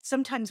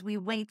 Sometimes we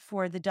wait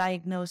for the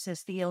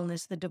diagnosis, the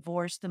illness, the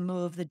divorce, the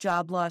move, the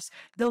job loss,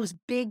 those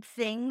big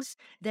things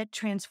that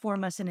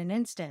transform us in an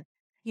instant.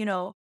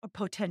 Or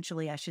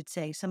potentially, I should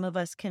say. Some of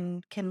us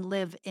can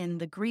live in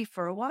the grief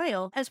for a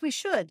while, as we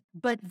should,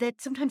 but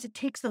that sometimes it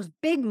takes those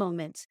big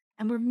moments,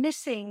 and we're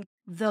missing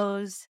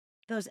those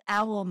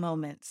owl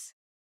moments.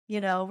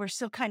 We're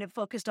so kind of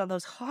focused on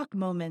those hawk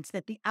moments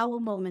that the owl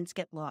moments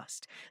get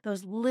lost.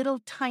 Those little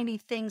tiny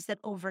things that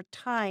over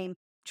time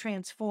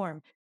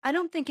transform. I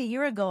don't think a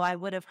year ago I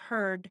would have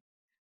heard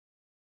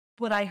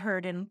what I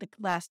heard in the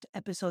last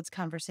episode's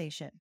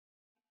conversation.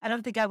 I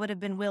don't think I would have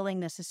been willing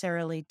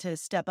necessarily to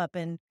step up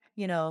and,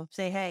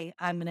 say, hey,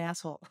 I'm an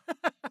asshole.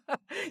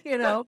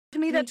 To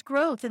me, that's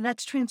growth and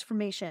that's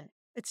transformation.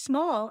 It's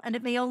small and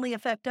it may only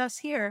affect us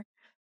here.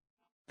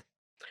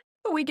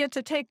 We get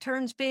to take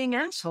turns being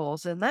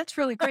assholes, and that's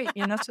really great.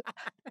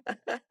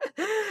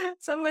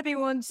 Somebody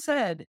once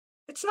said,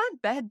 it's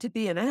not bad to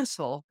be an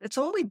asshole. It's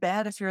only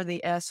bad if you're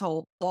the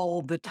asshole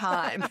all the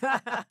time.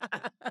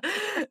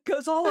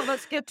 Because all of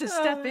us get to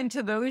step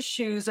into those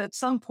shoes at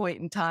some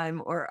point in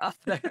time or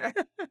other.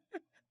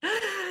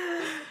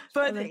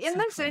 But That's in so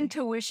this funny.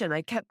 intuition,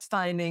 I kept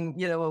finding,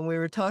 when we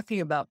were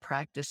talking about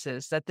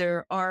practices, that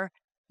there are,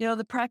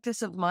 the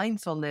practice of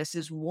mindfulness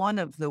is one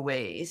of the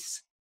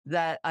ways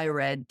that I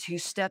read to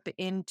step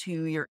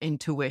into your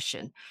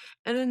intuition.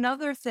 And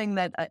another thing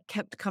that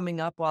kept coming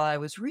up while I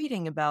was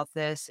reading about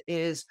this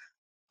is,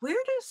 where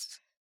does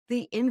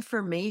the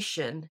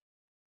information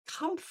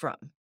come from?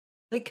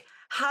 Like,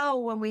 how,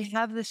 when we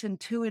have this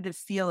intuitive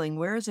feeling,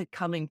 where is it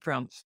coming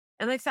from?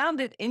 And I found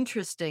it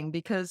interesting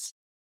because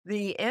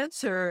the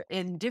answer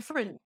in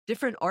different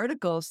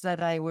articles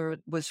that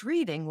was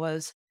reading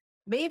was,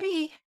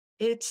 maybe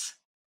it's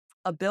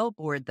a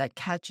billboard that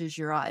catches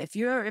your eye. If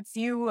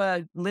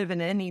you live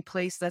in any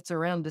place that's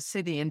around the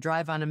city and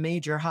drive on a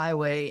major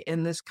highway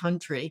in this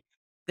country,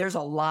 there's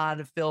a lot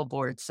of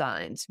billboard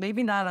signs.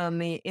 Maybe not on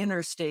the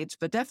interstates,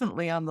 but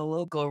definitely on the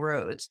local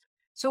roads.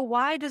 So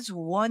why does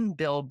one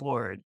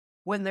billboard,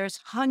 when there's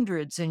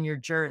hundreds in your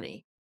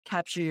journey,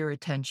 capture your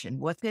attention?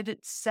 What did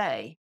it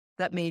say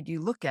that made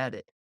you look at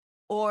it?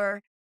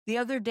 Or the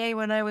other day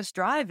when I was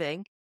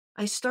driving,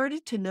 I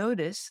started to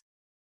notice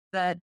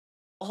that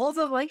all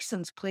the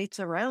license plates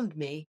around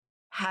me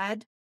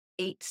had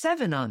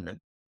 87 on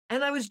them.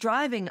 And I was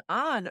driving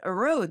on a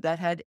road that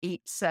had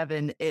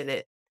 87 in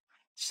it.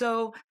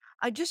 So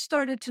I just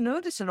started to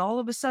notice, and all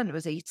of a sudden it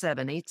was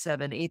 87,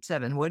 87,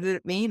 87. What did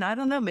it mean? I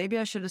don't know. Maybe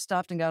I should have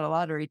stopped and got a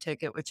lottery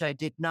ticket, which I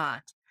did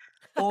not.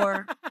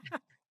 Or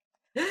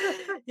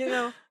you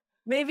know,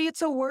 maybe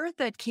it's a word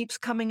that keeps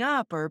coming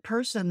up or a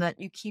person that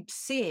you keep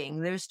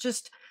seeing. There's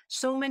just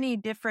so many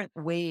different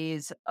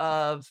ways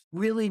of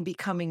really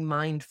becoming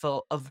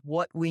mindful of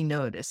what we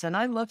notice. And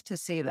I love to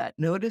say that,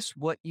 notice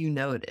what you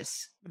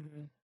notice,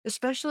 Mhm.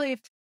 especially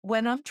if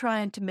when I'm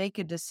trying to make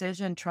a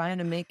decision, trying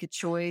to make a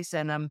choice,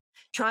 and I'm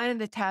trying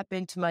to tap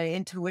into my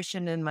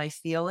intuition and my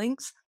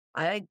feelings.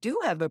 I do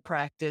have a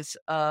practice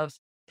of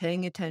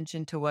paying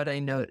attention to what I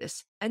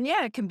notice. And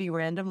yeah, it can be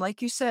random.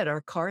 Like you said,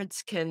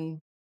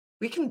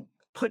 we can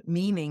put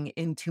meaning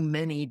into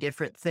many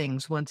different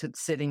things once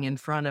it's sitting in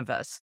front of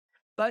us.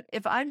 But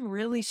if I'm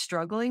really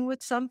struggling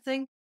with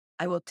something,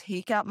 I will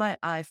take out my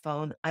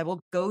iPhone. I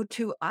will go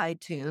to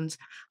iTunes.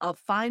 I'll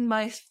find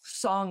my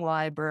song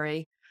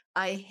library.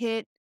 I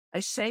hit,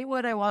 I say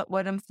what I want,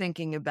 what I'm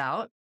thinking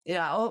about.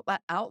 Yeah,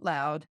 out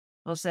loud.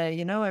 I'll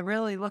say, I'm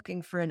really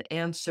looking for an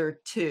answer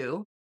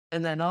to,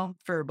 and then I'll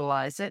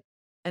verbalize it.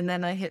 And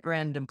then I hit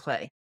random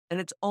play. And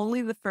it's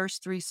only the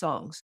first three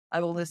songs.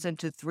 I will listen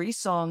to three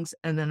songs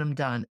and then I'm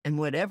done. And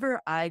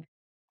whatever I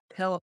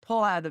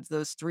pull out of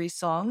those three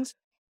songs,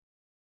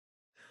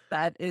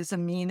 that is a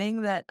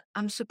meaning that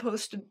I'm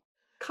supposed to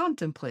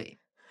contemplate.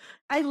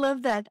 I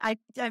love that.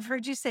 I've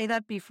heard you say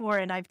that before,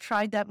 and I've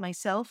tried that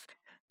myself.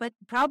 But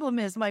problem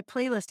is my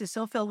playlist is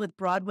so filled with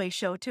Broadway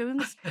show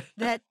tunes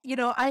that,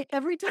 I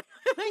every time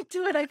I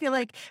do it, I feel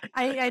like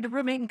I had a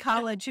roommate in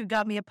college who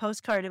got me a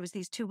postcard. It was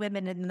these two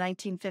women in the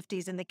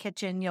 1950s in the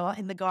kitchen,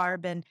 in the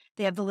garb, and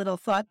they have the little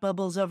thought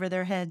bubbles over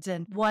their heads.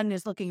 And one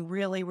is looking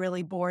really,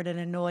 really bored and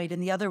annoyed.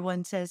 And the other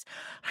one says,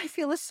 I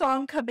feel a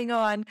song coming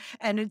on.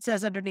 And it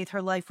says underneath,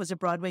 her life was a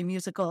Broadway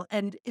musical.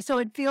 And so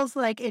it feels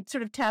like it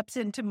sort of taps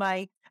into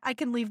I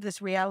can leave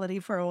this reality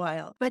for a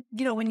while. But,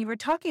 when you were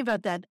talking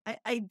about that,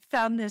 I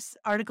found this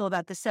article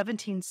about the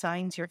 17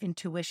 signs your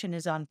intuition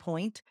is on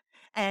point.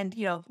 And,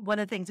 one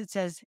of the things it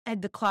says,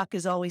 and the clock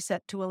is always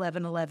set to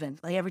 11:11.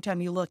 Like every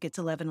time you look, it's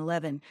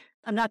 11:11.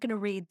 I'm not going to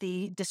read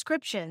the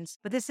descriptions,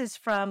 but this is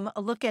from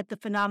A Look at the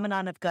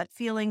Phenomenon of Gut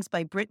Feelings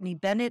by Brittany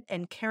Bennett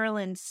and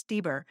Carolyn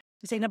Stieber.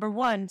 They say, number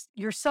one,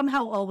 you're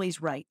somehow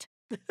always right.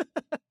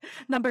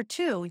 Number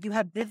two, you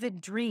have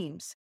vivid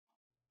dreams.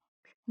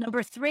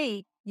 Number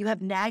three, you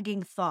have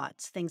nagging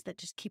thoughts, things that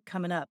just keep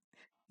coming up.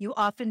 You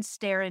often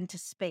stare into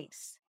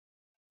space.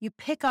 You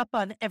pick up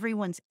on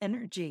everyone's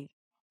energy.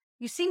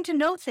 You seem to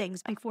know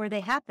things before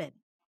they happen.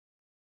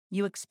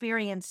 You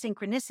experience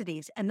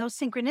synchronicities, and those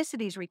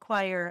synchronicities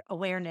require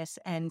awareness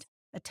and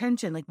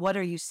attention. Like, what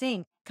are you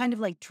seeing? Kind of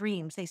like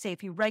dreams. They say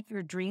if you write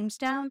your dreams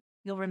down,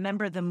 you'll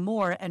remember them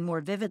more and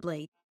more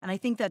vividly. And I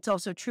think that's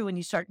also true when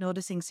you start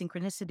noticing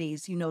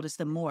synchronicities, you notice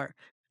them more.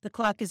 The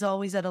clock is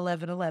always at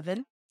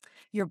 11:11.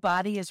 Your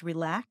body is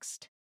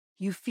relaxed.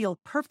 You feel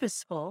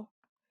purposeful.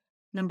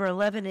 Number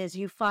 11 is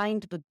you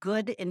find the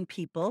good in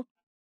people.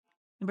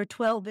 Number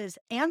 12 is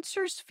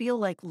answers feel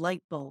like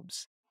light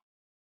bulbs.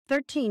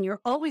 13,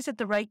 you're always at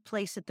the right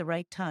place at the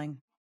right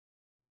time.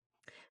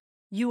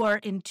 You are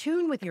in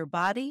tune with your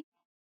body.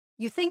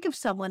 You think of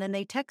someone and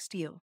they text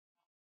you.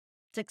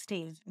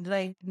 16. Did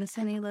I miss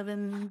any?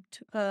 11?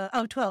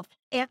 12.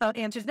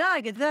 Answers. No, I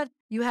get that.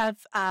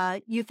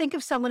 You think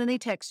of someone and they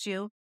text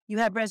you. You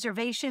have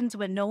reservations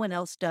when no one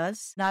else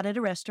does, not at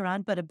a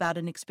restaurant, but about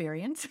an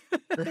experience,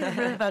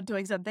 about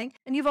doing something.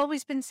 And you've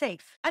always been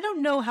safe. I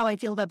don't know how I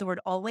feel about the word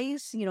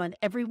always, and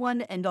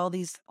everyone and all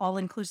these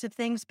all-inclusive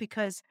things,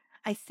 because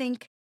I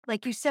think,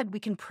 like you said, we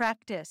can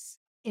practice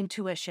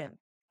intuition.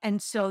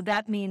 And so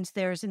that means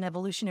there's an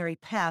evolutionary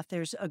path.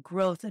 There's a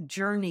growth, a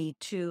journey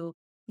to,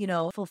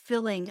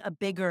 fulfilling a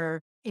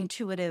bigger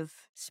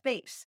intuitive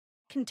space,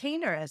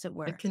 container, as it I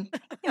were. can,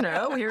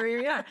 here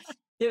we are.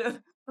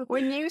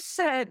 When you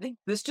said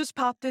this just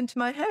popped into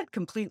my head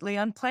completely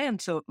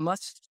unplanned, so it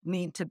must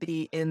need to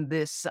be in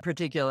this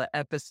particular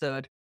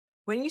episode.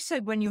 When you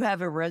said when you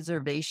have a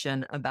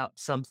reservation about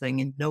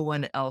something and no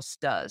one else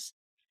does,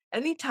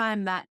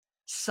 anytime that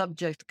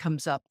subject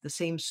comes up, the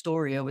same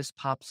story always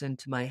pops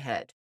into my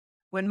head.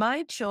 When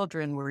my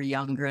children were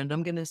younger, and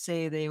I'm going to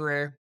say they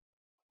were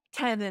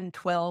 10 and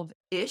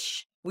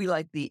 12-ish, we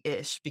like the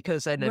ish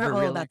because I We're never all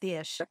really about the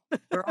ish.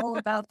 we're all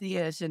about the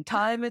ish, and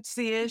time it's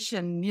the ish,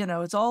 and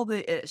it's all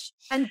the ish.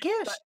 And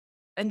gish. But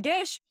and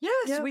gish,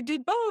 yes, Yep. we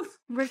did both.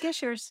 We're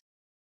gishers.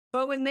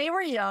 But when they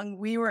were young,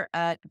 we were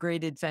at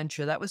Great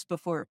Adventure. That was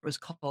before it was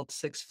called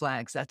Six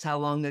Flags. That's how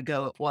long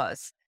ago it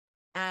was.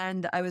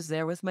 And I was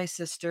there with my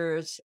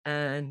sisters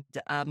and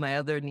my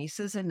other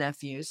nieces and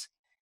nephews.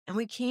 And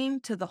we came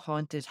to the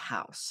haunted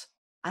house.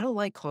 I don't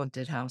like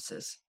haunted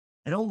houses.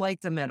 I don't like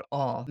them at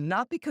all.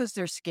 Not because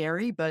they're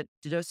scary, but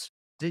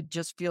it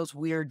just feels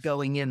weird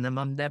going in them.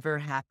 I'm never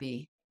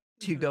happy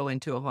to go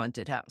into a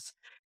haunted house.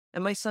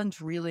 And my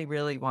sons really,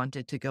 really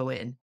wanted to go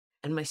in.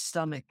 And my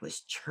stomach was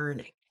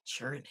churning,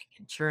 churning,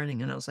 and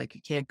churning. And I was like,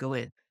 you can't go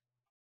in.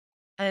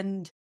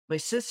 And my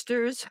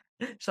sisters,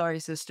 sorry,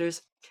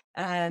 sisters.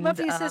 And Love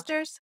you,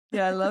 sisters.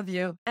 yeah, I love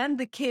you. And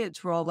the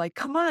kids were all like,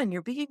 come on,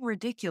 you're being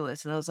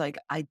ridiculous. And I was like,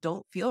 I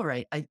don't feel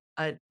right.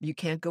 You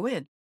can't go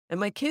in. And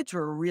my kids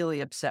were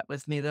really upset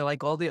with me. They're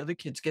like, all the other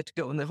kids get to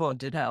go in the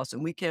haunted house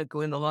and we can't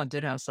go in the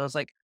haunted house. So I was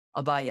like,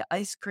 I'll buy you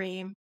ice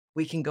cream.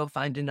 We can go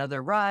find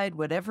another ride,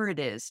 whatever it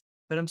is.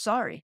 But I'm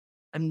sorry,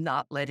 I'm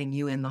not letting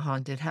you in the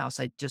haunted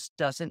house. It just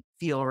doesn't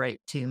feel right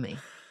to me.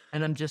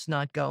 And I'm just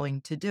not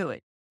going to do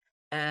it.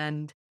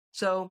 And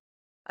so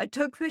I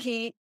took the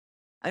heat.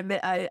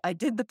 I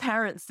did the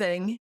parent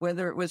thing,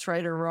 whether it was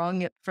right or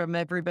wrong from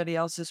everybody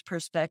else's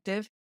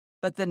perspective.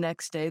 But the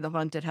next day, the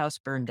haunted house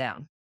burned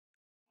down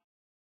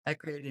at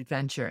Great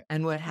Adventure.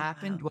 And what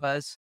happened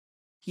was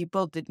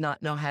people did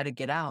not know how to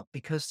get out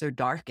because they're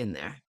dark in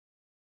there.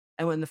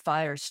 And when the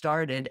fire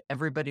started,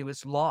 everybody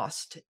was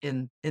lost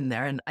in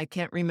there. And I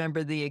can't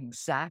remember the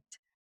exact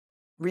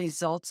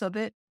results of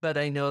it, but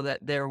I know that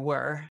there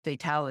were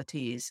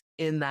fatalities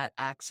in that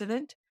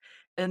accident.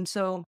 And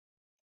so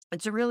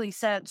it's a really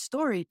sad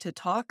story to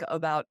talk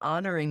about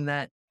honoring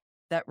that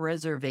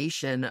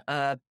reservation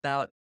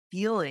about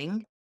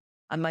feeling,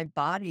 and my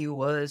body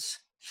was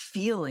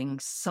feeling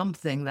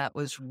something that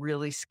was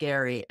really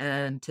scary,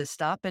 and to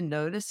stop and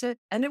notice it.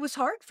 And it was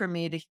hard for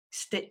me to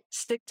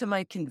stick to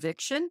my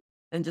conviction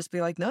and just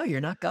be like, no, you're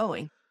not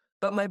going.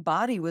 But my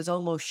body was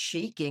almost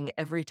shaking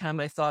every time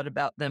I thought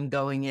about them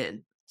going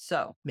in.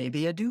 So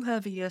maybe I do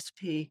have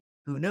ESP.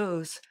 Who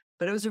knows?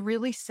 But it was a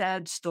really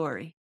sad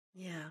story.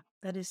 Yeah,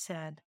 that is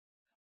sad.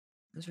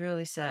 It's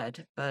really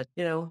sad. But,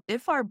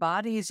 if our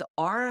bodies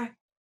are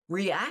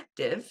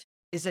reactive,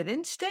 is it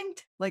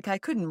instinct? Like, I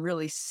couldn't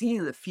really see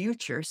the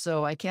future,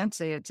 so I can't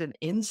say it's an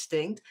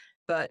instinct,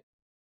 but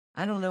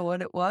I don't know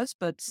what it was,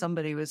 but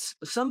somebody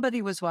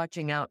was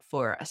watching out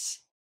for us.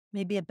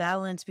 Maybe a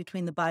balance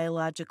between the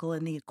biological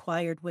and the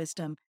acquired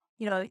wisdom.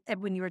 And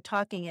when you were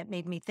talking, it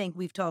made me think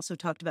we've also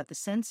talked about the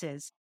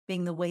senses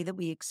being the way that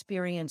we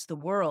experience the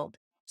world.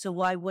 So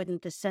why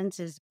wouldn't the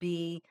senses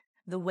be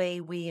the way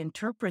we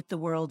interpret the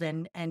world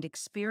and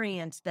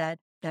experience that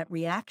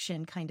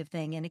reaction kind of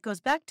thing? And it goes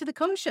back to the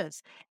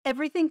koshas.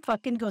 Everything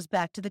fucking goes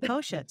back to the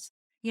koshas.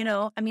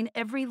 I mean,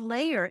 every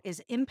layer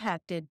is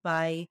impacted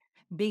by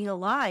being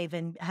alive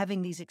and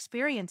having these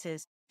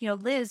experiences.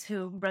 Liz,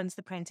 who runs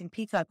the Prancing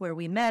Peacock, where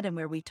we met and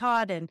where we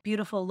taught, and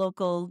beautiful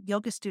local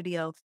yoga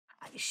studio,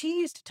 she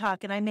used to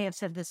talk, and I may have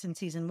said this in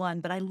season one,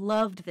 but I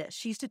loved this.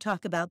 She used to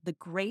talk about the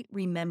great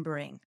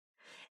remembering.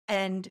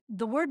 And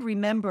the word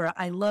remember,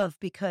 I love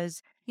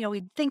because,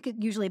 we think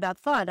usually about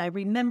thought. I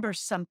remember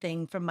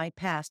something from my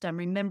past. I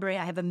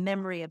have a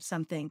memory of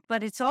something.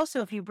 But it's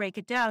also, if you break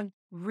it down,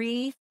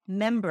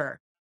 remember,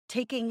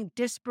 taking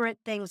disparate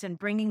things and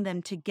bringing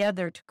them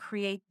together to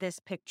create this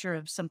picture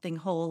of something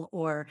whole,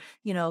 or,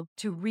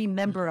 to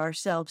remember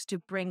ourselves, to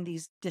bring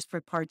these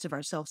disparate parts of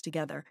ourselves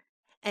together.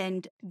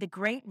 And the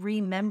great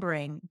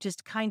remembering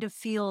just kind of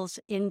feels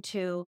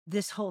into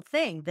this whole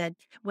thing that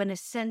when a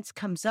sense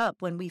comes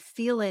up, when we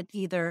feel it,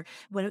 either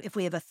if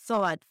we have a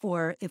thought,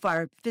 or if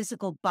our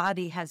physical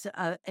body has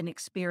an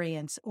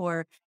experience,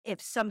 or if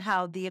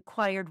somehow the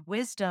acquired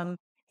wisdom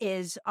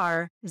is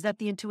that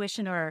the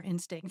intuition or our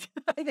instinct?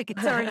 I think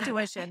it's our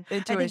intuition. I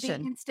think the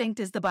Intuition. instinct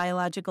is the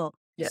biological.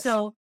 Yes.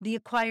 So the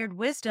acquired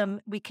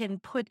wisdom we can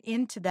put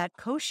into that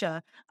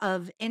kosha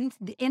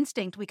the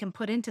instinct we can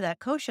put into that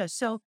kosha.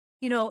 So,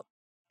 you know,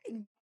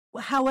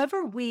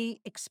 however we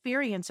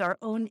experience our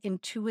own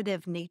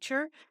intuitive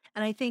nature.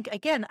 And I think,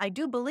 again, I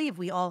do believe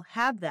we all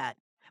have that.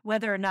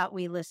 Whether or not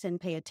we listen,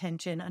 pay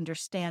attention,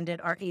 understand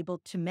it, are able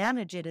to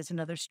manage it is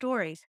another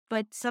story.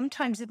 But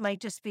sometimes it might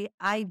just be,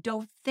 I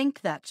don't think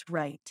that's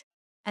right.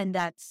 And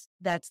that's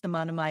the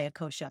Manamaya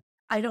kosha.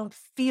 I don't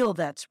feel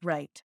that's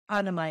right.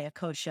 Anamaya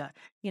kosha.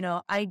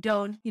 I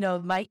don't,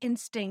 my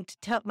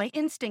instinct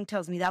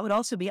tells me that would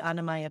also be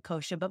Anamaya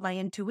kosha, but my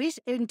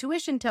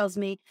intuition tells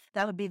me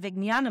that would be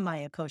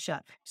Vijnanamaya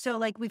kosha. So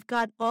like we've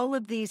got all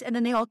of these, and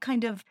then they all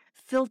kind of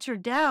filter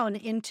down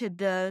into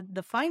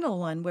the final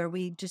one where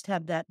we just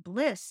have that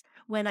bliss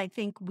when I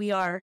think we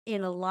are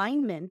in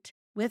alignment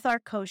with our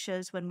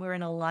koshas, when we're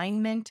in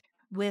alignment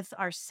with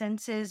our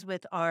senses,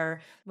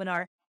 when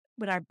our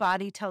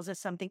body tells us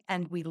something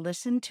and we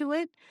listen to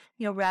it,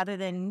 rather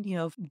than,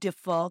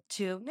 default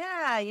to,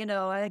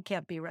 I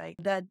can't be right.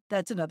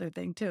 That's another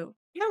thing too.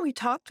 We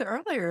talked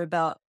earlier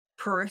about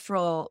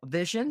peripheral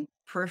vision,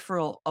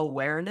 peripheral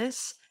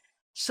awareness.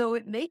 So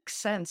it makes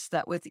sense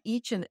that with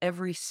each and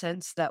every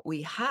sense that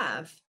we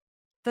have,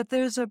 that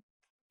there's a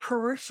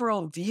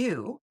peripheral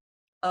view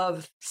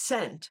of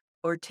scent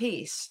or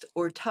taste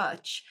or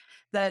touch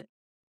that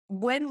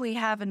when we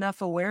have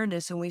enough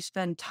awareness and we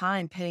spend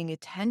time paying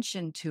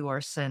attention to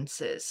our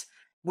senses,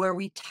 where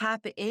we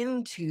tap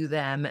into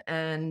them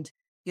and,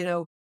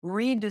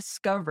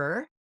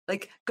 rediscover,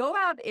 like go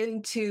out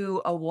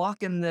into a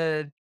walk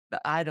in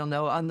I don't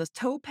know, on the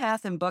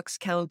towpath in Bucks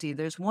County,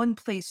 there's one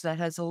place that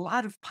has a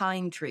lot of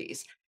pine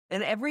trees.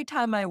 And every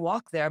time I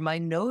walk there, my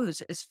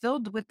nose is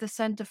filled with the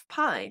scent of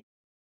pine.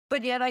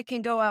 But yet I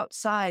can go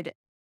outside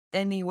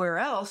anywhere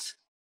else,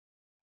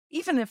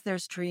 even if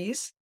there's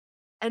trees,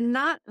 and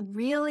not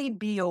really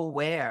be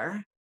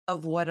aware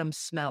of what I'm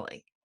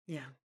smelling.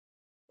 Yeah.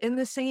 In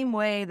the same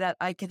way that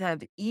I could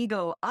have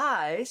eagle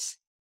eyes,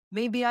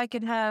 maybe I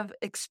could have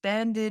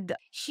expanded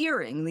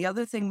hearing. The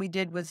other thing we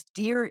did was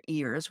deer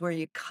ears, where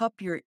you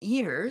cup your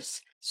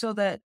ears so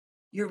that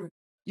the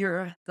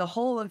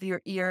whole of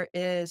your ear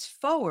is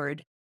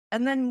forward,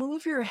 and then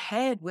move your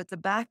head with the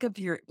back of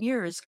your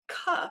ears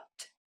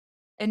cupped,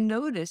 and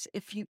notice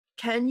if you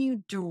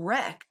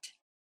direct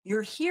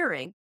your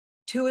hearing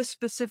to a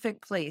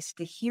specific place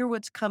to hear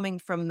what's coming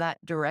from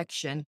that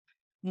direction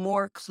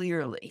more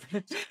clearly.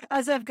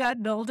 As I've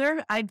gotten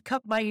older, I'd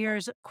cup my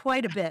ears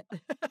quite a bit.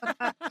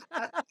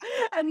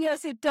 And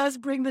yes, it does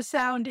bring the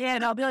sound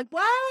in. I'll be like,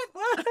 what?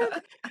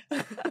 What?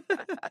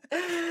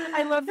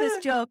 I love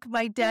this joke.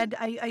 My dad,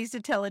 I used to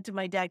tell it to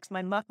my dad because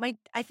my mom,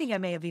 I think I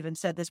may have even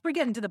said this. We're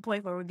getting to the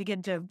point where we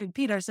begin to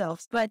repeat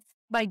ourselves. But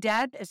my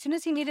dad, as soon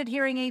as he needed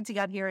hearing aids, he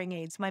got hearing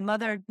aids. My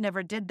mother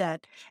never did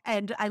that.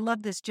 And I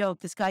love this joke.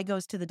 This guy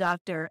goes to the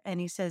doctor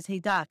and he says, hey,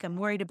 doc, I'm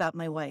worried about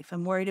my wife.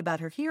 I'm worried about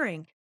her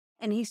hearing.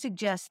 And he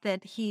suggests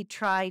that he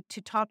try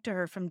to talk to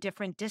her from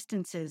different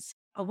distances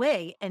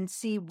away and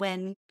see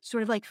when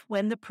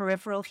the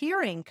peripheral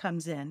hearing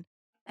comes in.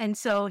 And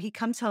so he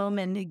comes home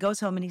and he goes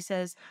home and he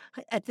says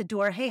at the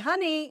door, hey,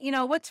 honey,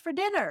 what's for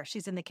dinner?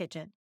 She's in the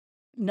kitchen.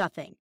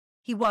 Nothing.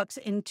 He walks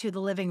into the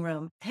living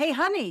room. Hey,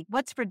 honey,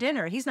 what's for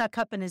dinner? He's not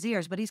cupping his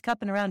ears, but he's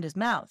cupping around his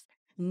mouth.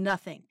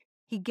 Nothing.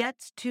 He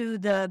gets to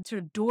the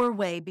sort of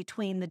doorway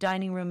between the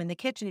dining room and the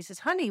kitchen. He says,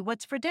 "Honey,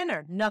 what's for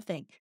dinner?"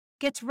 Nothing.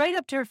 Gets right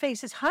up to her face,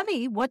 says,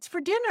 "Honey, what's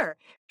for dinner?"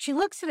 She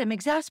looks at him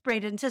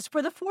exasperated and says,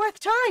 "For the fourth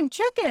time,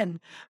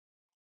 chicken."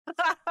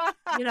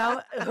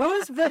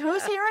 Whose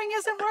hearing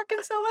isn't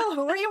working so well?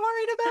 Who are you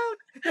worried about?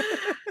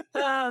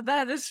 Oh,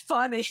 that is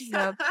funny.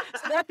 So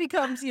that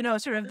becomes,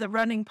 sort of the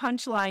running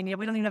punchline.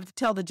 We don't even have to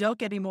tell the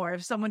joke anymore.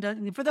 If someone does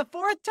for the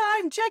fourth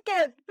time,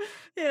 chicken,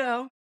 you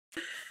know,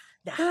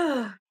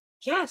 Ah, a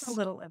yes.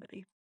 little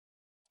levity.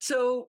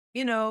 So,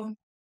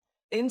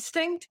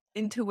 instinct,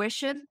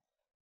 intuition,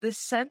 the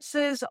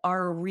senses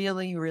are a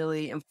really,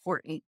 really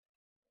important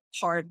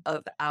part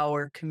of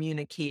our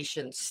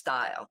communication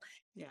style,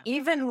 Yeah.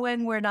 even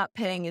when we're not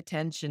paying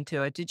attention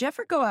to it. Did you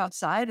ever go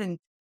outside and,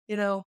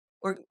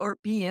 or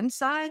be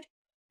inside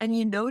and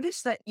you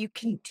notice that you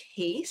can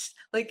taste?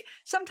 Like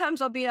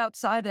sometimes I'll be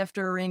outside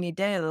after a rainy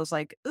day and I was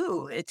like,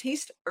 ooh, it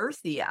tastes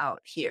earthy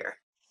out here.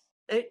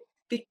 It,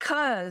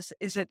 because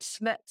is it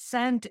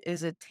scent?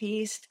 Is it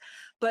taste?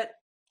 But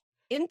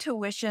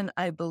intuition,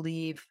 I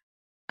believe,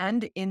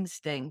 and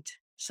instinct,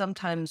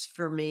 sometimes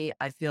for me,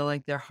 I feel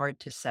like they're hard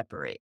to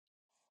separate.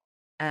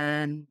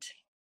 And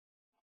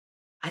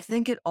I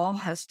think it all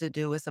has to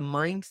do with a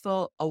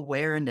mindful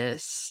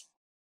awareness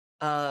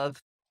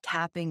of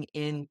tapping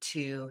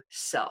into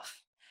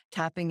self,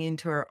 tapping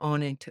into our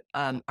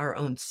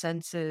own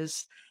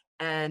senses,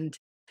 and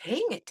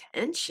paying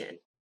attention.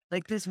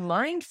 Like this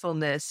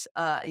mindfulness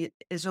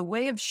is a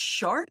way of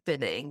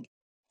sharpening,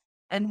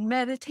 and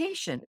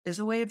meditation is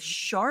a way of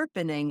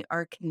sharpening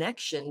our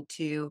connection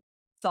to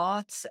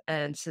thoughts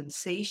and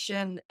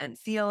sensation and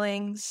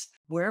feelings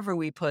wherever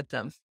we put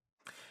them.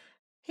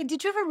 Hey,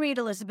 did you ever read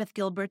Elizabeth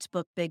Gilbert's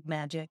book, Big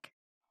Magic?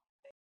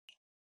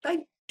 I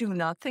do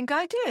not think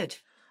I did.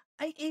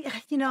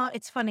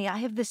 It's funny. I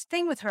have this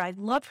thing with her. I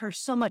love her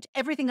so much.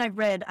 Everything I've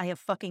read, I have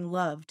fucking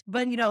loved.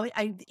 But,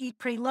 I Eat,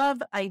 Pray,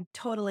 Love, I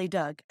totally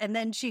dug. And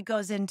then she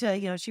goes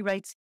into, she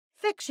writes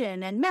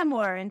fiction and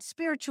memoir and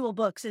spiritual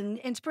books and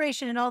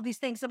inspiration and all these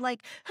things. I'm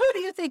like, who do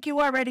you think you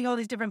are writing all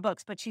these different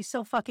books? But she's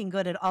so fucking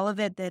good at all of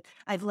it that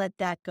I've let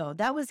that go.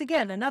 That was,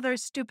 again, another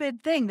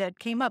stupid thing that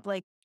came up.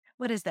 Like,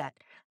 what is that?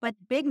 But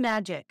Big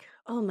Magic,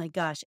 oh my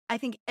gosh. I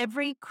think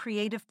every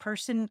creative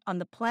person on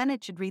the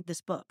planet should read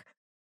this book.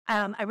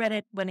 I read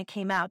it when it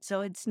came out,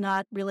 so it's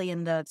not really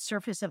in the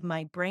surface of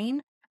my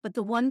brain. But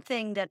the one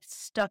thing that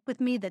stuck with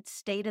me, that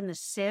stayed in the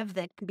sieve,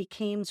 that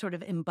became sort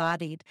of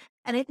embodied,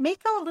 and it may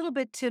go a little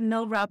bit to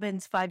Mel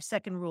Robbins'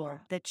 5-second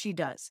rule that she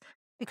does.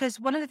 Because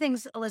one of the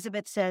things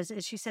Elizabeth says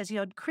is she says,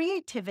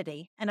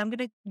 creativity, and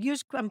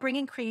I'm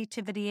bringing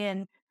creativity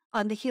in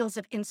on the heels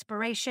of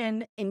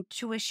inspiration,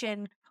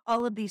 intuition,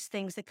 all of these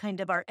things that kind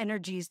of are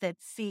energies that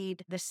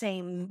feed the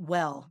same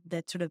well,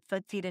 that sort of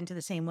feed into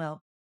the same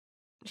well.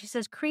 She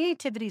says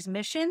creativity's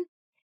mission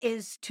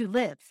is to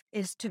live,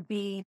 is to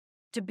be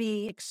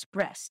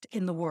expressed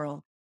in the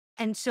world.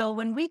 And so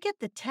when we get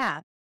the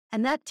tap,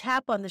 and that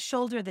tap on the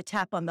shoulder, the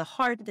tap on the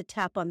heart, the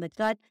tap on the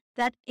gut,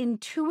 that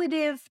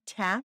intuitive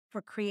tap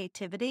for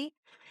creativity,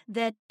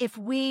 that if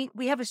we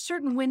have a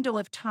certain window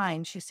of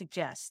time, she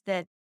suggests,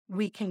 that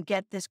we can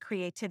get this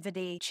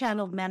creativity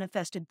channeled,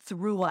 manifested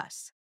through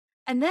us.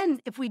 And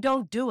then if we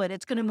don't do it,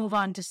 it's going to move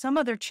on to some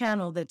other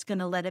channel that's going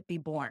to let it be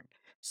born.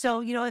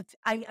 So, if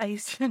I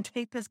used to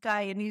date this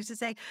guy and he used to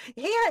say,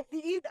 yeah,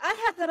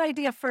 I had that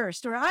idea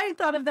first, or I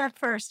thought of that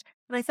first.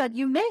 And I thought,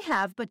 you may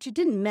have, but you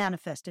didn't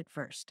manifest it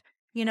first.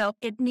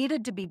 It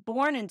needed to be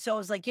born. And so I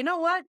was like, you know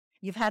what?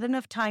 You've had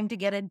enough time to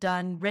get it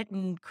done,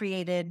 written,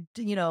 created,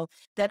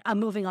 that I'm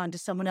moving on to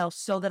someone else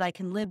so that I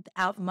can live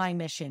out my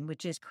mission,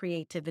 which is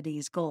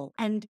creativity's goal.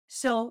 And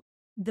so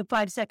the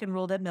 5-second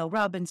rule that Mel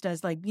Robbins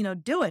does, like,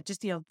 do it,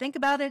 just, think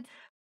about it,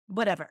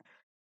 whatever.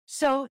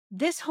 So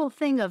this whole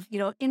thing of,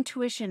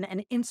 intuition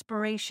and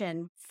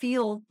inspiration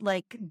feel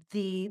like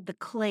the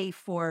clay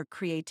for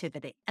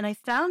creativity. And I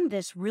found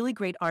this really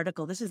great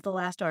article. This is the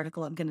last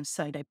article I'm going to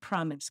cite, I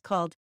promise,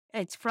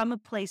 it's from a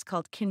place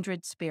called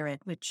Kindred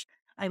Spirit, which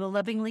I will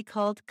lovingly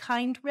call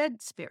Kind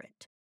Red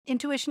Spirit.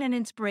 Intuition and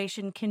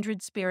Inspiration,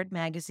 Kindred Spirit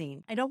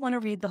magazine. I don't want to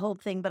read the whole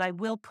thing, but I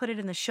will put it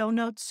in the show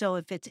notes. So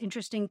if it's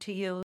interesting to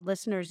you,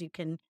 listeners, you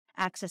can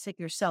access it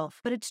yourself.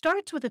 But it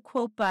starts with a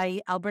quote by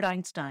Albert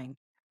Einstein.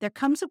 There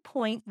comes a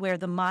point where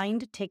the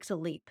mind takes a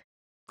leap,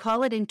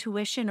 call it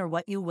intuition or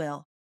what you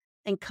will,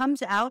 and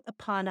comes out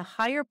upon a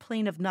higher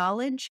plane of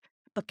knowledge,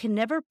 but can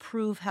never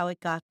prove how it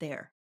got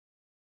there.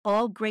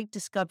 All great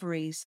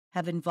discoveries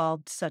have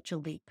involved such a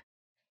leap.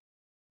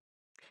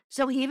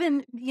 So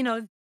even,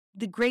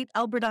 the great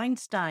Albert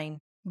Einstein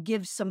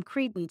gives some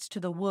credence to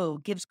the woo,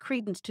 gives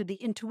credence to the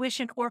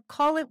intuition, or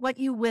call it what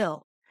you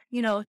will.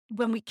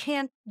 When we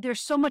can't,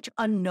 there's so much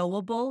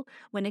unknowable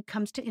when it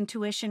comes to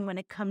intuition, when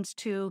it comes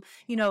to,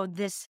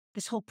 this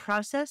whole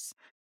process.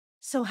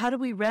 So how do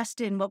we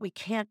rest in what we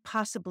can't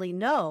possibly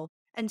know?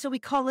 And so we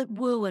call it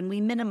woo and we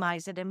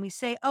minimize it and we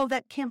say, oh,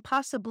 that can't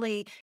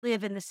possibly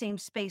live in the same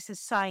space as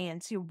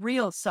science,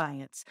 real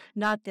science,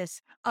 not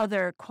this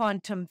other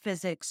quantum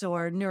physics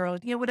or neuro,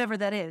 whatever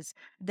that is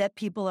that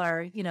people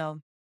are,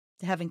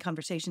 having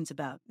conversations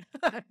about.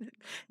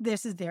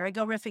 There I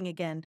go riffing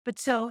again. But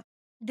so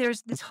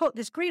there's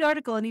this great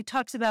article, and he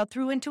talks about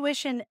through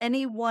intuition,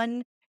 any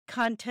one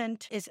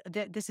content is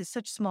this is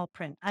such small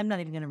print. I'm not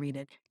even going to read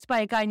it. It's by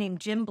a guy named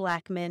Jim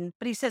Blackman.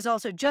 But he says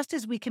also, just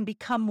as we can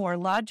become more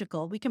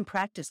logical, we can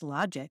practice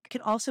logic,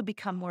 can also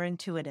become more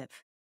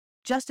intuitive.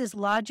 Just as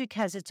logic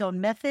has its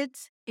own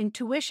methods,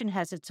 intuition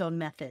has its own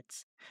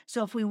methods.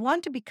 So if we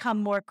want to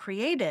become more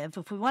creative,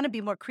 if we want to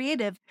be more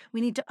creative,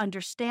 we need to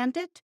understand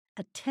it,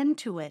 attend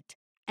to it,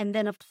 and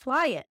then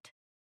apply it.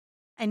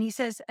 And he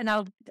says, and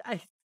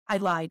I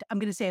lied. I'm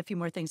going to say a few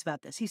more things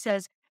about this. He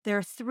says, there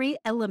are 3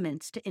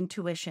 elements to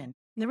intuition.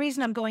 And the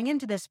reason I'm going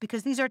into this,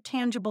 because these are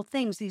tangible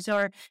things. These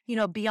are,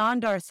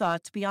 beyond our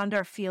thoughts, beyond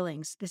our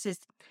feelings.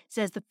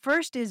 Says the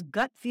first is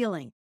gut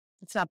feeling.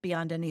 It's not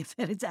beyond any of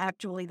it. It's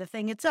actually the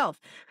thing itself.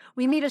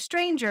 We meet a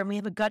stranger and we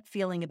have a gut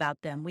feeling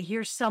about them. We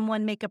hear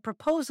someone make a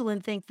proposal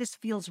and think this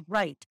feels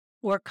right.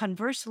 Or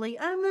conversely,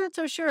 I'm not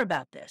so sure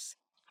about this.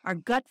 Our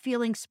gut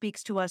feeling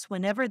speaks to us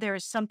whenever there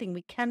is something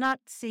we cannot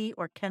see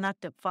or cannot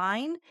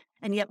define,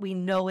 and yet we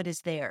know it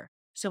is there.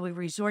 So we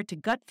resort to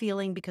gut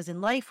feeling because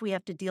in life we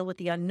have to deal with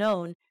the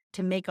unknown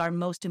to make our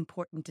most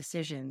important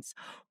decisions.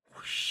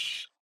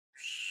 Whoosh.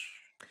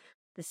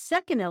 The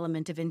second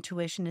element of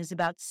intuition is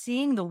about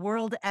seeing the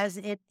world as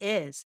it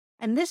is.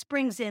 And this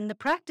brings in the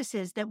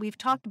practices that we've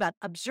talked about,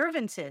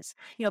 observances,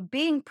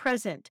 being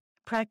present,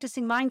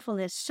 practicing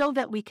mindfulness so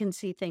that we can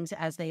see things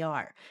as they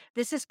are.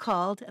 This is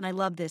called, and I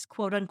love this,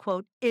 quote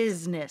unquote,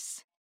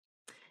 isness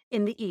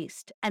in the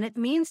East. And it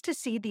means to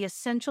see the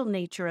essential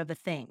nature of a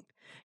thing.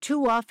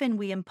 Too often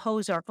we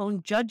impose our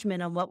own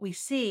judgment on what we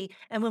see.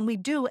 And when we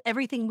do,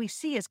 everything we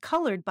see is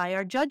colored by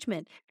our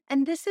judgment.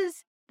 And this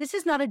is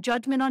not a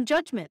judgment on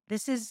judgment.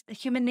 This is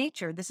human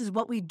nature. This is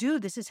what we do.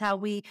 This is how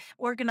we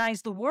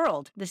organize the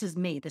world. This is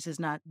me. This is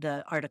not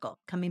the article.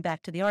 Coming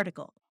back to the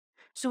article.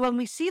 So when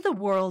we see the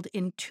world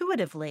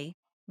intuitively,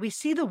 we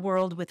see the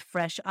world with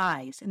fresh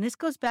eyes. And this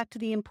goes back to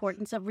the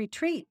importance of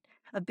retreat,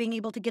 of being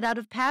able to get out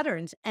of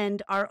patterns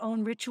and our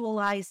own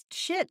ritualized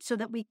shit so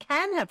that we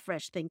can have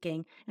fresh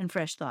thinking and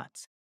fresh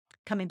thoughts.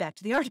 Coming back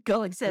to the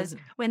article, it says,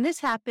 when this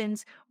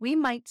happens, we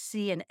might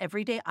see an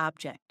everyday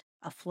object,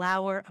 a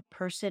flower, a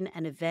person,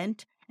 an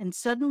event, and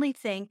suddenly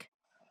think,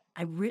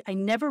 I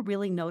never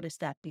really noticed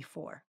that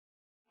before.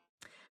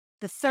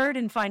 The third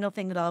and final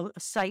thing that I'll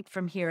cite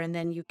from here, and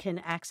then you can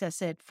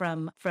access it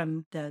from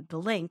the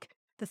link.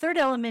 The third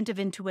element of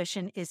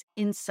intuition is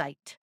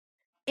insight.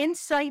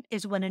 Insight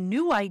is when a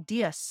new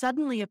idea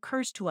suddenly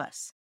occurs to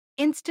us,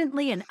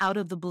 instantly and out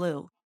of the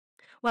blue.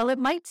 While it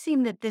might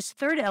seem that this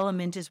third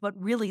element is what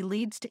really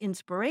leads to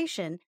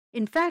inspiration,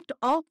 in fact,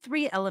 all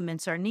 3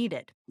 elements are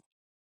needed.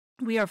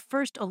 We are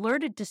first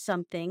alerted to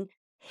something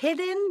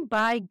hidden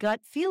by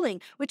gut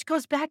feeling, which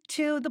goes back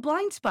to the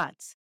blind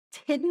spots.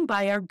 It's hidden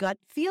by our gut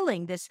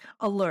feeling, this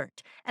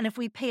alert. And if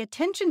we pay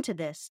attention to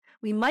this,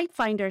 we might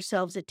find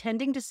ourselves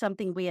attending to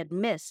something we had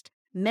missed.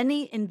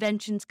 Many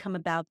inventions come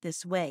about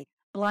this way.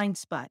 Blind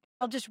spot.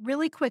 I'll just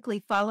really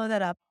quickly follow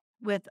that up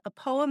with a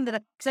poem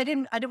because I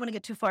didn't want to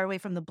get too far away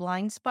from the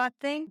blind spot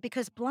thing,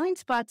 because blind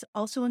spots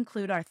also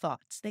include our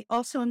thoughts. They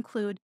also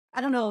include,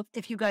 I don't know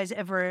if you guys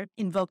ever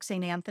invoke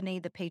St. Anthony,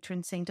 the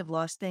patron saint of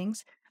lost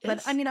things, but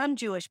Yes. I mean, I'm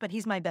Jewish, but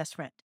he's my best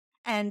friend.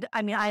 And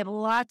I mean, I have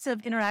lots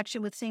of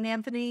interaction with St.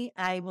 Anthony.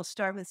 I will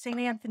start with St.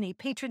 Anthony,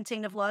 patron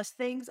saint of lost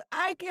things.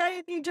 I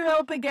need your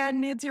help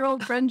again. It's your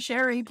old friend,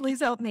 Sherry.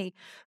 Please help me.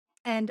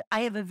 And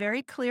I have a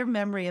very clear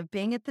memory of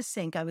being at the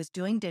sink. I was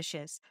doing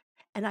dishes,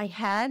 and I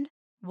had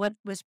what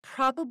was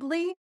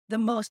probably the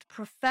most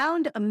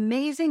profound,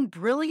 amazing,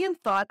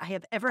 brilliant thought I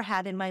have ever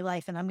had in my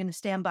life. And I'm going to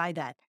stand by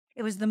that.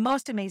 It was the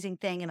most amazing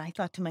thing. And I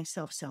thought to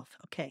myself,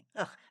 okay,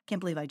 can't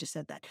believe I just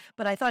said that.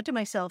 But I thought to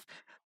myself,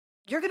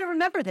 you're going to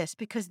remember this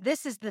because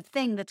this is the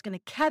thing that's going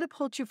to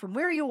catapult you from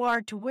where you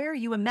are to where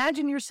you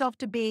imagine yourself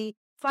to be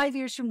 5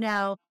 years from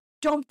now.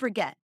 Don't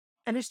forget.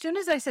 And as soon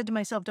as I said to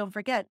myself, don't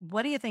forget,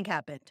 what do you think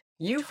happened?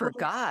 You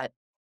forgot.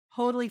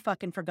 Totally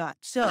fucking forgot.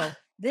 So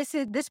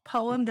this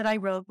poem that I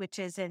wrote, which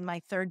is in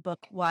my 3rd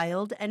book,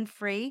 Wild and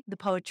Free, The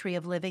Poetry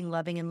of Living,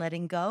 Loving, and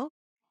Letting Go,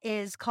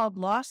 is called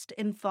Lost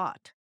in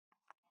Thought.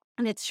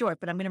 And it's short,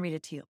 but I'm going to read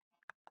it to you.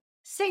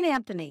 St.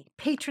 Anthony,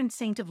 patron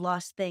saint of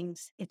lost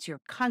things, it's your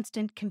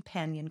constant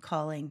companion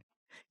calling.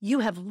 You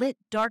have lit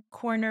dark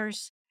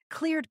corners,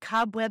 cleared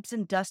cobwebs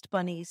and dust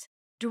bunnies,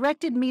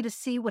 directed me to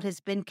see what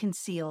has been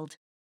concealed,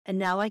 and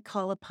now I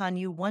call upon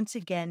you once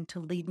again to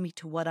lead me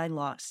to what I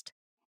lost.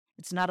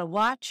 It's not a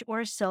watch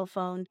or a cell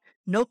phone,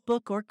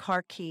 notebook or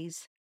car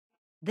keys.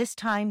 This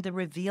time the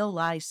reveal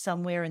lies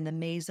somewhere in the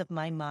maze of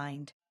my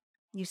mind.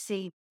 You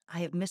see, I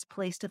have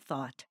misplaced a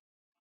thought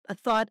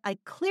I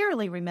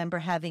clearly remember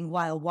having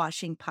while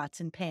washing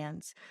pots and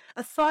pans,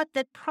 a thought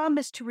that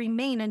promised to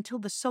remain until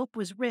the soap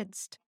was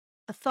rinsed,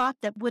 a thought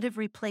that would have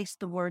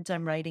replaced the words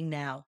I'm writing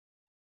now.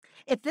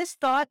 If this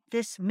thought,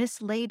 this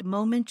mislaid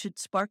moment should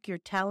spark your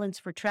talents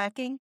for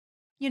tracking,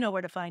 you know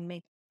where to find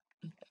me.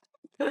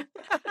 Just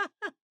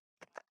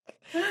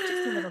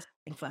a little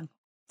something fun.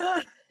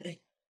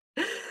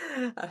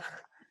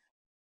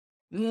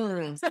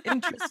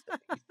 Interesting.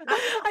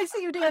 I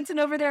see you dancing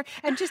over there.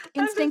 And just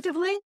I was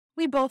instinctively,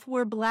 we both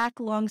wore black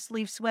long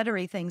sleeve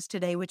sweatery things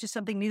today, which is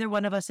something neither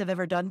one of us have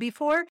ever done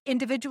before,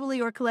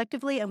 individually or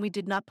collectively, and we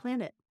did not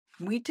plan it.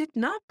 We did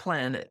not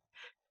plan it.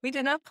 We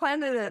did not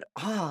plan it at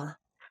all.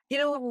 You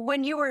know,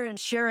 when you were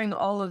sharing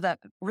all of that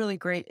really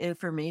great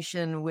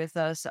information with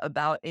us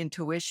about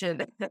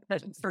intuition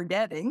and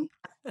forgetting,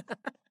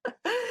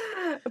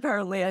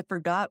 apparently I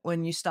forgot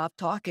when you stopped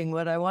talking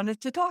what I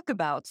wanted to talk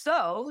about.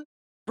 So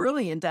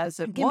brilliant as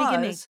it Gimme.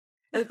 was,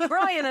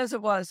 brilliant as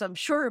it was, I'm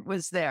sure it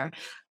was there.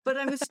 But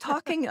I was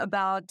talking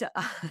about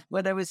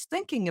what I was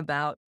thinking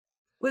about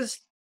was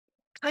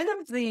kind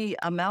of the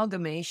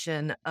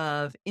amalgamation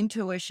of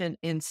intuition,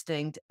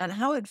 instinct, and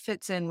how it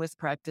fits in with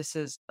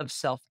practices of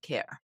self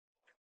care.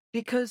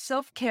 Because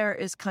self care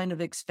is kind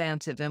of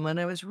expansive. And when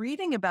I was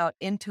reading about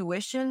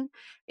intuition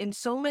in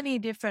so many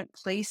different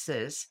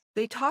places,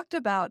 they talked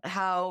about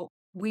how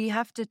we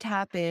have to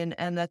tap in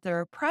and that there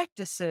are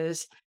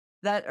practices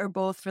that are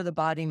both for the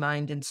body,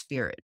 mind, and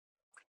spirit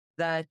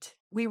that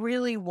we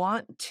really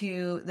want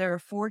to. There are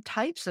four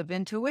types of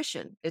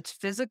intuition: it's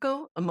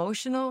physical,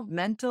 emotional,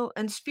 mental,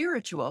 and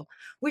spiritual,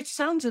 which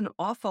sounds an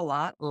awful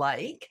lot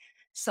like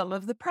some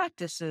of the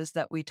practices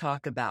that we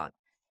talk about.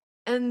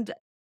 And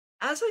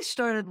as I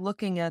started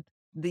looking at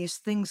these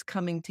things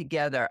coming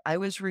together, I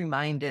was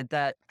reminded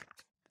that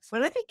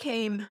when I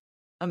became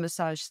a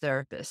massage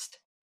therapist,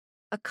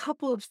 a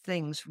couple of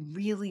things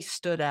really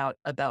stood out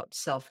about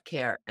self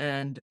care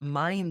and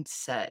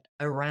mindset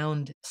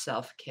around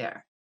self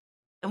care.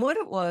 And what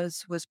it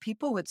was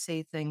people would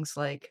say things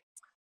like,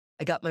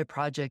 I got my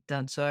project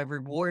done, so I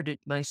rewarded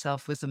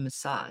myself with a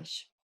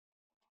massage.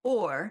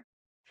 Or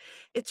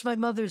it's my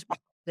mother's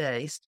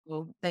birthday.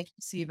 So thank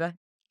you, Siva.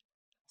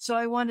 So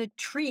I want to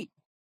treat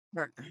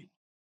her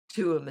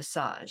to a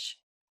massage.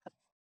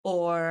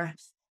 Or,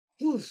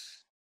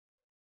 "Oof,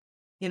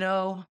 you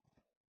know,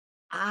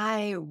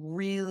 I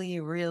really,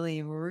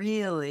 really,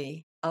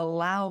 really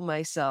allow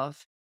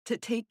myself to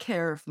take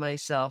care of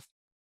myself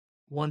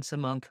once a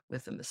month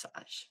with a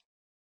massage."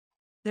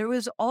 There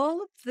was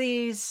all of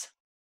these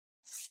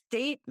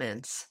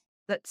statements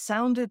that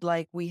sounded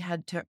like we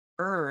had to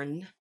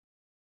earn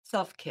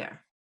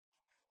self-care.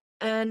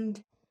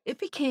 And it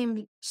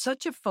became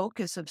such a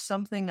focus of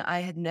something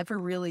I had never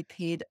really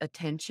paid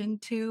attention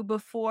to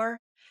before.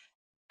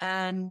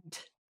 And,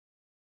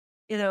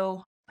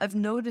 I've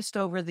noticed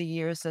over the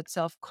years that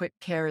self quick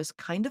care is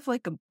kind of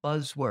like a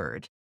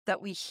buzzword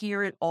that we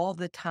hear it all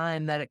the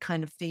time, that it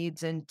kind of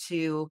feeds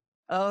into,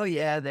 oh,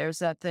 yeah, there's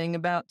that thing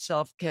about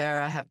self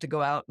care. I have to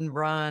go out and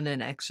run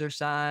and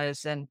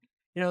exercise. And,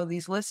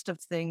 these list of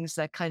things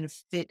that kind of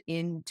fit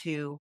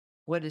into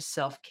what is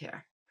self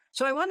care.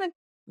 So I want to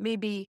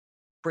maybe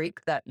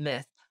break that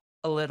myth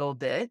a little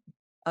bit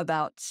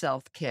about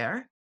self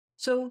care.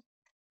 So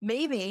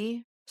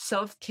maybe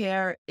self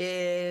care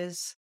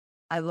is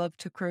I love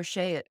to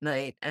crochet at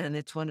night, and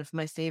it's one of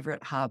my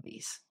favorite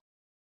hobbies.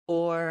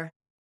 Or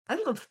I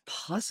love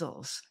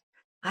puzzles.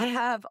 I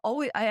had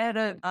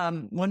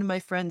one of my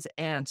friend's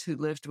aunts who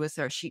lived with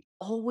her. She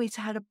always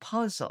had a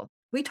puzzle.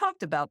 We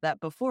talked about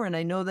that before, and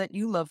I know that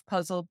you love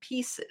puzzle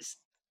pieces.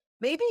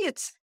 Maybe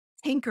it's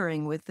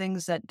tinkering with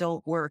things that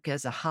don't work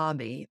as a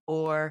hobby,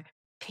 or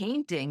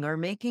painting, or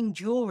making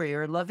jewelry,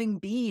 or loving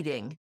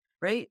beading,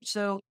 right?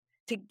 So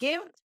to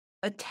give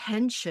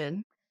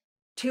attention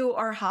to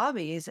our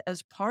hobbies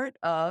as part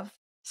of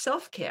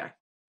self care,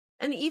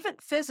 and even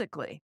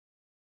physically.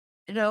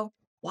 You know,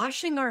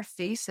 washing our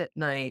face at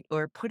night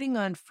or putting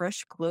on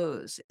fresh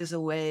clothes is a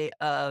way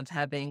of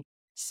having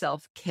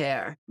self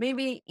care.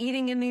 Maybe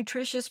eating a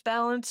nutritious,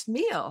 balanced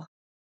meal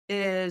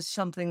is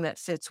something that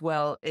fits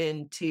well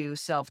into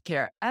self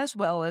care, as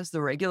well as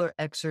the regular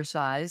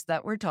exercise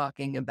that we're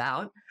talking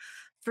about.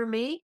 For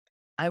me,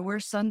 I wear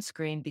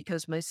sunscreen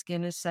because my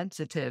skin is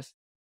sensitive.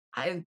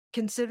 I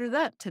consider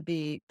that to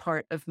be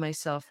part of my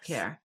self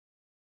care.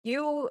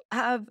 You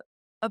have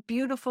a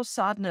beautiful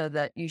sadhana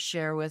that you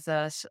share with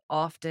us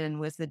often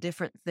with the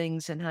different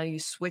things and how you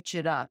switch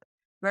it up,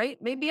 right?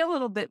 Maybe a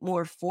little bit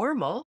more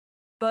formal,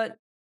 but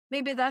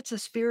maybe that's a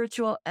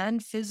spiritual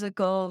and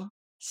physical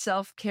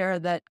self care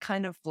that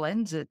kind of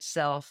blends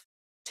itself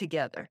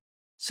together.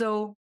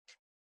 So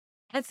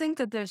I think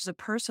that there's the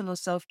personal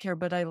self care,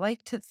 but I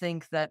like to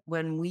think that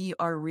when we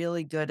are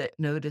really good at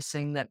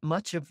noticing that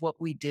much of what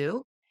we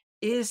do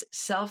is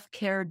self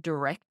care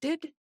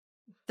directed,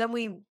 then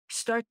we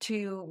start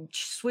to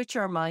switch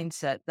our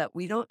mindset that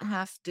we don't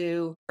have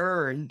to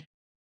earn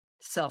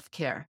self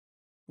care.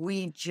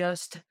 We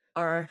just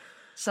are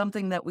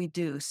something that we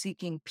do.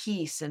 Seeking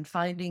peace and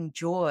finding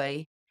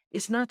joy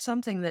is not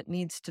something that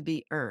needs to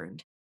be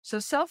earned. So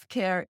self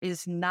care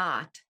is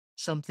not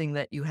something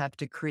that you have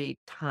to create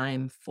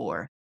time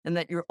for, and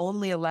that you're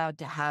only allowed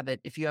to have it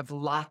if you have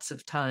lots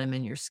of time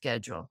in your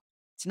schedule.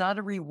 It's not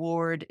a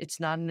reward. It's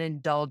not an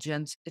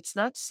indulgence. It's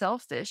not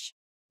selfish,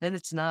 and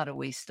it's not a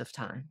waste of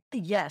time.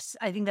 Yes,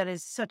 I think that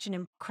is such an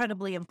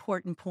incredibly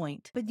important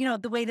point. But,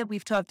 the way that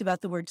we've talked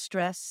about the word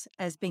stress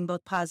as being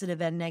both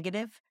positive and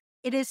negative,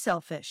 it is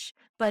selfish,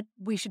 but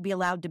we should be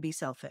allowed to be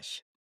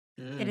selfish.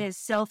 It Mm. is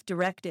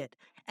self-directed.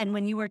 And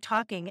when you were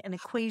talking an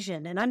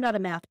equation, and I'm not a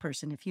math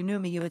person. If you knew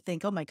me, you would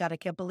think, oh my God, I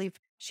can't believe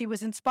she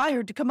was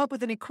inspired to come up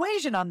with an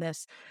equation on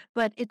this.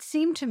 But it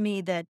seemed to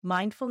me that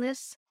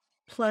mindfulness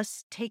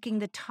plus taking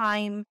the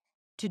time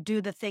to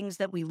do the things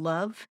that we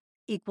love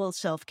equals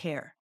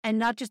self-care. And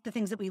not just the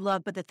things that we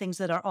love, but the things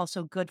that are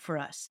also good for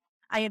us.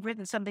 I had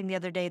written something the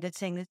other day that's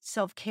saying that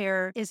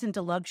self-care isn't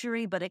a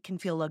luxury, but it can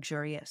feel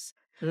luxurious,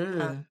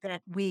 Mm.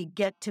 that we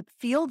get to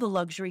feel the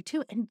luxury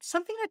too. And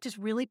something that just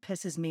really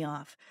pisses me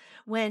off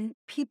when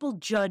people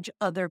judge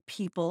other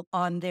people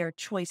on their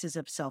choices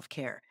of self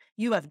care.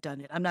 You have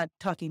done it. I'm not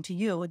talking to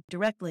you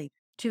directly.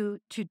 To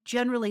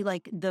generally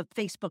like the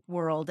Facebook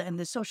world and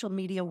the social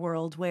media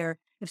world, where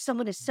if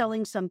someone is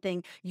selling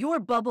something, your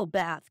bubble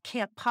bath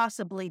can't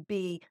possibly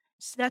be.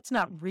 That's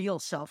not real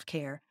self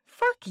care.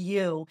 Fuck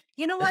you.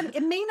 You know what?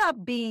 It may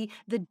not be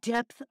the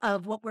depth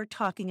of what we're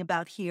talking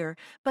about here,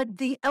 but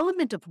the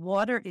element of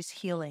water is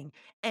healing.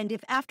 And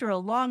if after a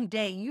long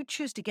day you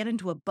choose to get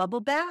into a bubble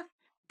bath,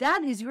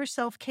 that is your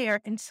self care.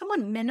 And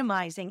someone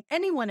minimizing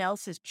anyone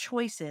else's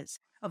choices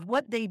of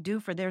what they do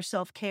for their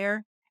self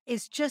care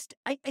is just,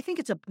 I think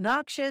it's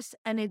obnoxious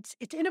and it's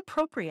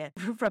inappropriate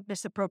from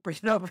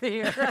misappropriate over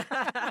here.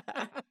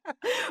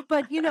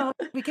 But,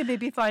 we can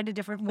maybe find a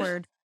different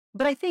word.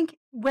 But I think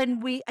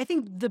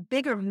the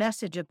bigger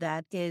message of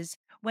that is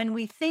when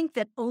we think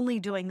that only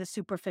doing the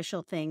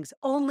superficial things,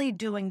 only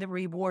doing the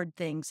reward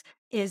things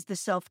is the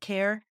self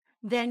care,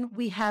 then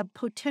we have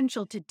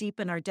potential to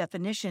deepen our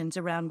definitions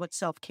around what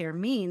self care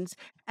means.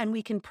 And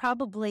we can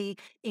probably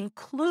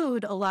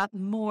include a lot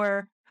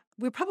more.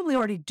 We're probably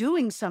already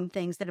doing some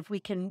things that if we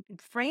can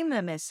frame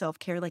them as self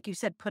care, like you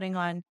said, putting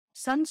on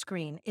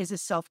sunscreen is a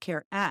self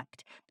care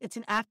act. It's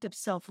an act of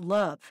self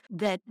love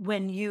that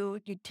when you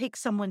take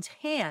someone's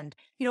hand,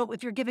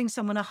 if you're giving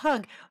someone a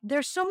hug,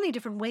 there's so many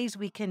different ways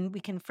we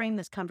can frame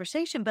this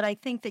conversation. But I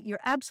think that you're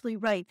absolutely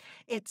right.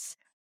 It's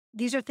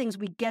these are things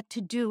we get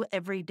to do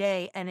every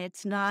day, and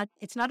it's not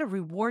a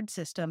reward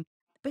system.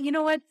 But you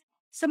know what?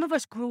 Some of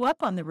us grew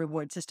up on the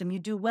reward system. You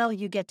do well,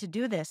 you get to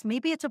do this.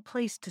 Maybe it's a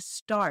place to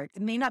start.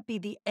 It may not be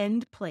the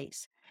end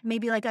place.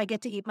 Maybe like I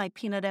get to eat my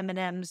peanut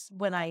M&Ms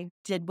when I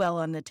did well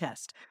on the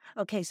test.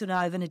 Okay, so now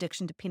I have an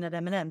addiction to peanut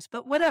M&Ms,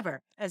 but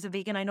whatever. As a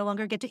vegan, I no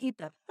longer get to eat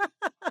them,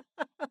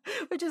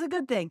 which is a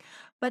good thing.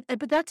 But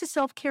that's a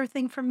self-care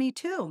thing for me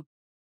too.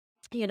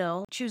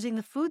 Choosing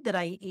the food that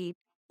I eat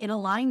in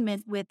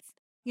alignment with,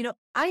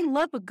 I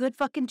love a good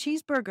fucking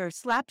cheeseburger.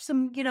 Slap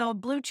some,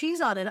 blue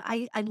cheese on it.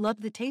 I love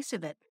the taste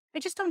of it. I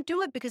just don't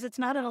do it because it's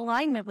not in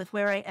alignment with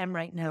where I am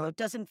right now. It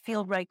doesn't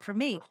feel right for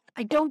me.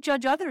 I don't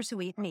judge others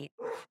who eat meat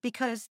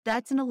because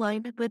that's in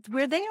alignment with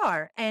where they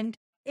are. And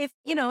if,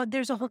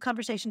 there's a whole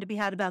conversation to be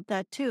had about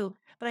that too.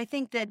 But I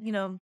think that,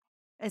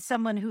 as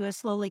someone who is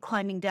slowly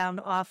climbing down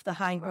off the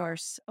high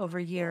horse over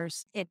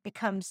years, it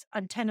becomes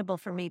untenable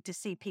for me to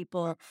see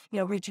people,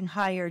 reaching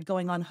higher,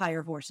 going on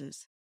higher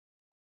horses,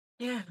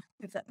 Yeah.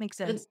 if that makes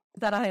And sense. Is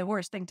that a high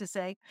horse thing to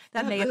say?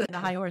 That may have been a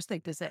high horse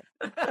thing to say.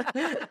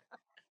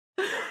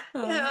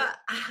 Uh, yeah,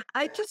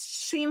 I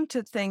just seem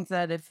to think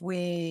that if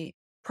we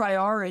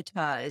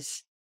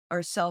prioritize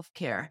our self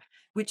care,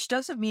 which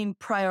doesn't mean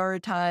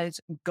prioritize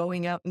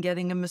going out and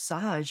getting a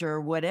massage or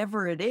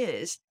whatever it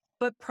is,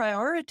 but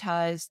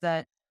prioritize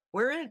that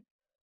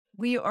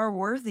we are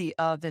worthy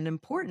of and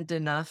important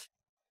enough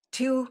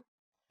to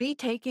be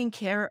taking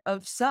care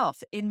of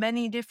self in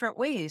many different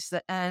ways.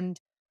 And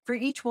for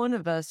each one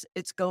of us,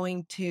 it's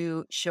going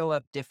to show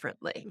up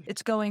differently.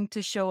 It's going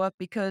to show up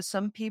because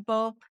some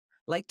people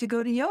like to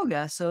go to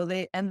yoga.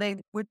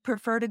 They would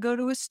prefer to go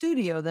to a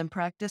studio than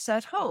practice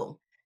at home,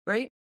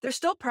 right? They're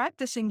still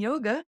practicing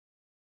yoga.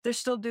 They're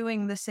still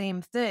doing the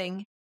same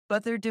thing,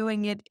 but they're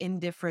doing it in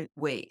different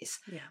ways.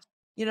 yeah.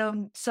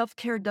 Self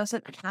care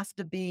doesn't have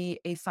to be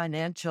a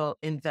financial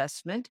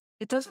investment.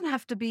 It doesn't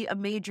have to be a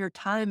major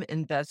time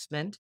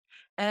investment.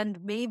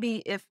 And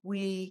maybe if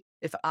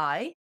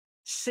I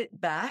sit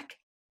back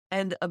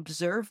and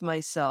observe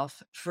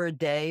myself for a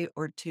day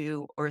or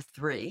two or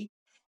three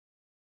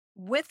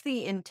with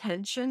the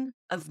intention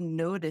of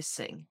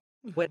noticing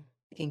when Mhm.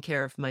 taking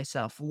care of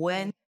myself,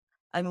 when Right.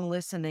 I'm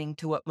listening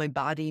to what my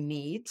body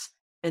needs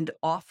and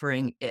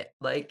offering it.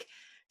 Like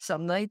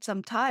some nights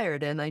I'm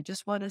tired and I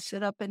just want to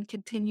sit up and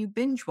continue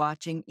binge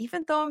watching,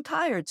 even though I'm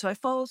tired. So I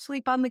fall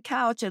asleep on the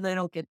couch and I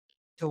don't get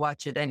to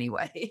watch it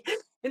anyway.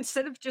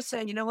 Instead of just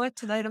saying, you know what,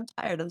 tonight I'm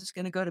tired. I'm just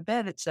going to go to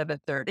bed at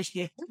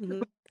 7:30.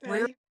 Mhm.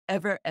 Rare Right.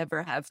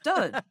 ever have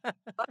done.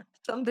 But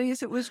some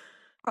days it was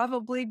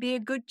probably be a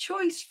good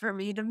choice for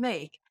me to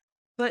make.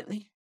 But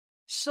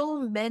so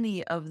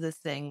many of the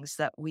things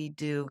that we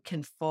do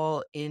can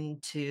fall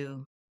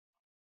into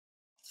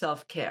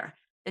self care.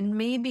 And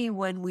maybe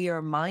when we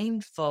are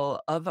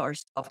mindful of our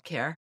self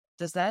care,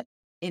 does that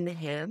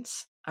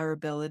enhance our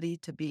ability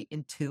to be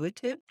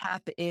intuitive,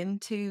 tap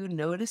into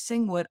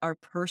noticing what our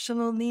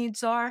personal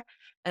needs are?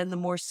 And the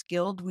more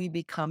skilled we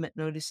become at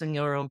noticing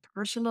our own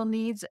personal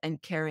needs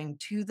and caring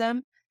to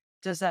them,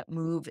 does that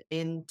move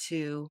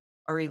into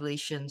our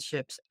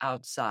relationships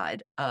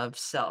outside of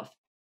self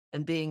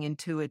and being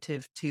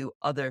intuitive to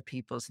other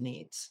people's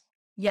needs.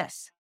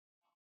 Yes.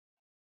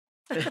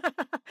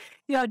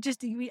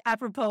 Just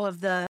apropos of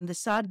the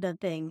sadhana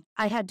thing,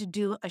 I had to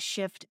do a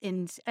shift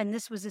and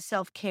this was a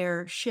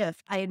self-care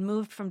shift. I had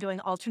moved from doing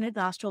alternate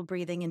nostril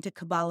breathing into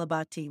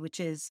Kabbalah, which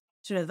is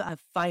sort of a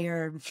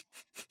fire,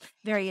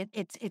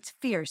 it's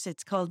fierce.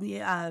 It's called,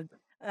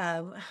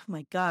 oh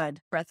my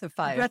God, Breath of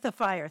fire. breath of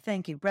fire.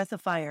 Thank you. Breath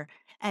of fire.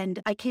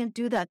 And I can't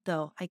do that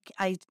though.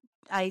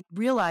 I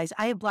realize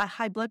I have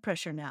high blood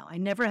pressure now. I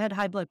never had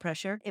high blood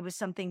pressure. It was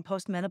something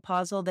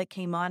postmenopausal that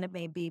came on. It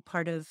may be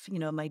part of,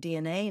 my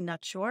DNA, I'm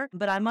not sure,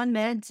 but I'm on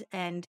meds.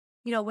 And,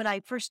 when I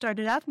first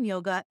started out in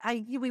yoga,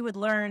 we would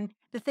learn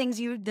the things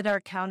that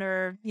are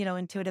counter,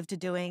 intuitive to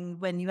doing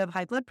when you have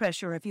high blood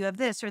pressure, or if you have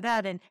this or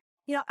that. And,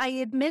 I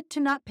admit to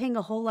not paying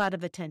a whole lot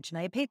of attention.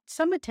 I paid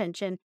some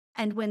attention.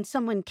 And when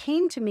someone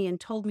came to me and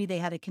told me they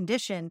had a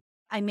condition,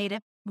 I made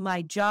it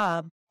my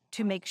job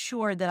to make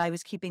sure that I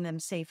was keeping them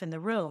safe in the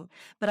room.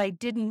 But I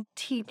didn't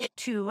teach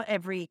to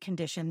every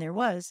condition there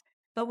was.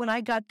 But when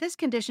I got this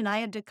condition, I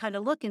had to kind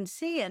of look and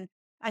see. And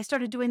I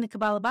started doing the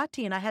Kabbalah,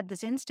 and I had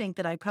this instinct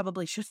that I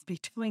probably shouldn't be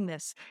doing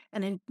this.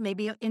 And then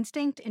maybe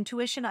instinct,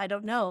 intuition, I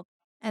don't know.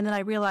 And then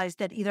I realized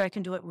that either I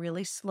can do it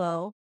really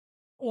slow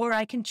or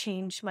I can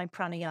change my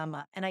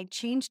pranayama. And I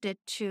changed it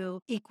to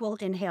equal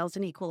inhales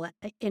and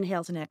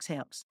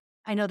exhales.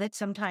 I know that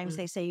sometimes Mm.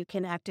 they say you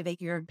can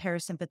activate your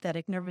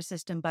parasympathetic nervous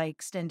system by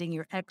extending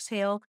your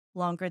exhale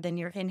longer than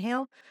your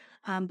inhale.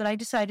 But I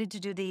decided to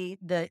do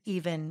the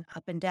even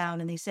up and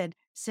down. And they said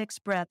 6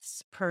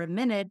 breaths per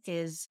minute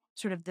is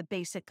sort of the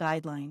basic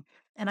guideline.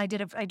 And I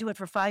do it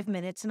for 5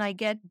 minutes and I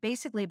get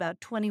basically about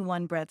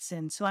 21 breaths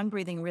in. So I'm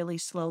breathing really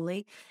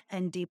slowly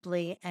and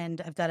deeply. And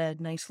I've got a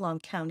nice long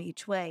count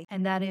each way.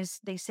 And that is,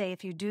 they say,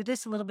 if you do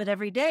this a little bit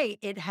every day,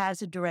 it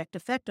has a direct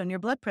effect on your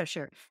blood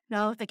pressure.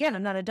 Now, again,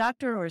 I'm not a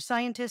doctor or a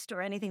scientist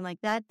or anything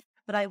like that,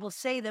 but I will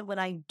say that when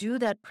I do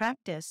that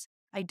practice,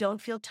 I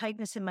don't feel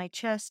tightness in my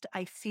chest.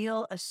 I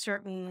feel a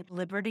certain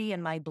liberty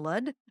in my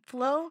blood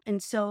flow.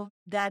 And so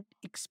that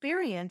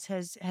experience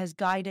has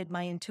guided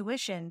my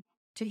intuition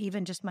to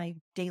even just my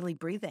daily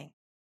breathing.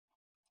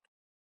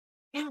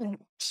 Yeah,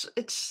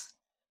 it's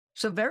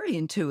so very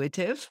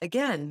intuitive.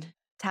 Again,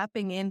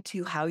 tapping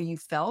into how you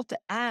felt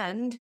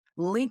and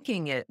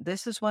linking it.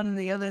 This is one of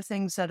the other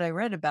things that I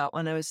read about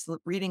when I was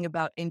reading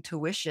about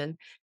intuition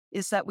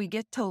is that we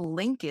get to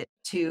link it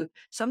to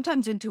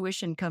sometimes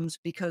intuition comes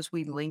because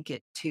we link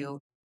it to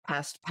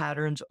past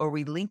patterns or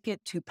we link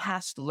it to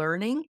past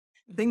learning,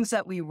 things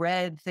that we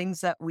read,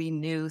 things that we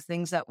knew,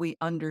 things that we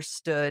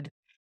understood.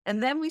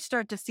 And then we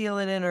start to feel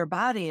it in our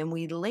body and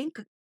we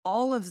link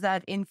all of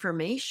that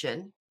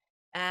information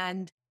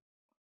and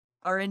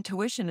our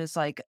intuition is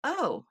like,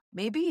 oh,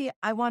 maybe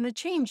I want to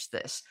change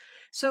this.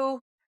 So,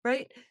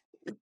 right,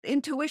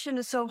 intuition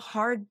is so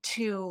hard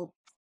for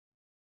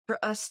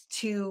us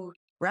to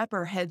wrap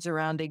our heads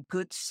around a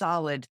good,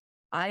 solid,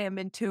 I am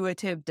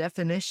intuitive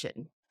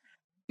definition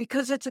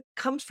because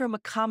comes from a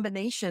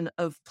combination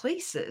of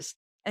places.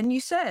 And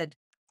you said,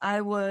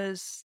 I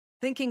was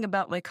thinking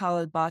about my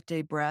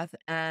Kalabate breath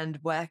and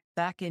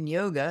back in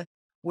yoga,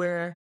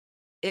 where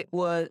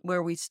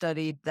where we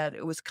studied that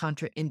it was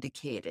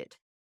contraindicated.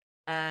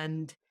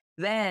 And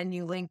then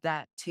you link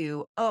that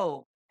to,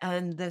 oh,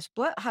 and this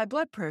high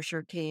blood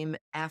pressure came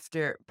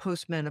after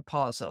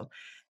postmenopausal.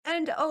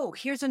 And oh,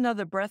 here's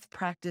another breath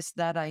practice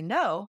that I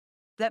know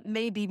that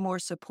may be more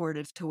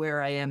supportive to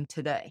where I am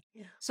today.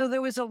 Yeah. So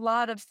there was a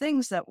lot of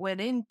things that went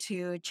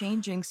into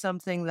changing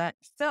something that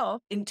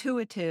felt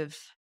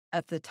intuitive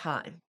at the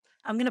time.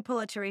 I'm going to pull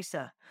a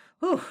Theresa.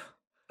 Ooh,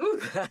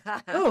 Ooh.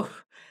 ooh,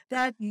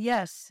 that,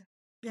 yes.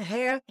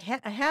 A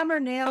hammer,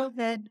 nail,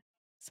 head,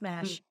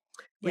 smash.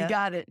 We Yeah.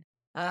 got it.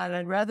 And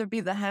I'd rather be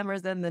the hammer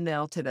than the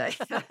nail today.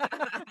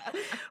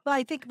 Well,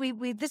 I think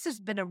this has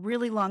been a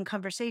really long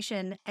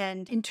conversation.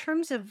 And in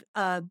terms of,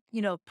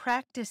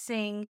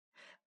 practicing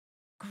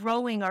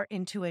growing our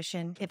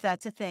intuition, if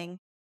that's a thing,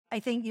 I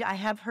think I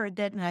have heard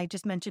that, and I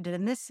just mentioned it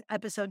in this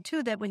episode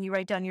too, that when you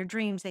write down your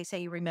dreams, they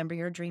say you remember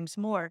your dreams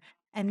more.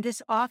 And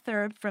this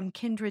author from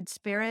Kindred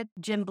Spirit,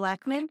 Jim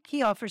Blackman,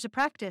 he offers a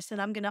practice,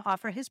 and I'm going to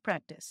offer his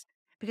practice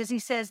because he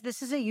says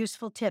this is a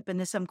useful tip. And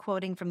this I'm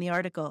quoting from the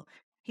article.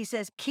 He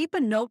says, keep a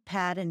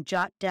notepad and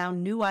jot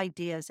down new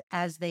ideas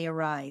as they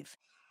arrive.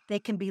 They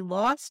can be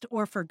lost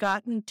or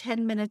forgotten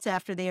 10 minutes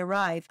after they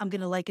arrive. I'm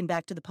going to liken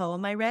back to the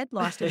poem I read,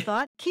 Lost in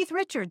Thought. Keith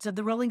Richards of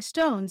the Rolling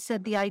Stones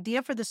said the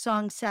idea for the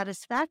song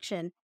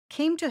Satisfaction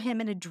came to him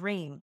in a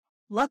dream.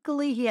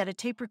 Luckily, he had a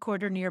tape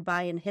recorder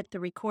nearby and hit the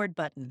record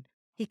button.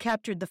 He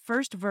captured the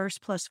first verse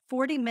plus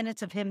 40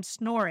 minutes of him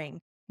snoring.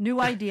 New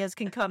ideas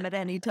can come at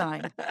any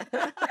time.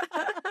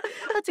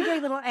 That's a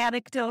great little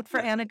anecdote for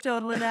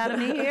anecdotal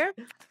anatomy here.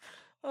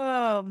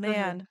 Oh,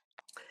 man.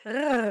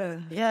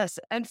 Ugh. Yes.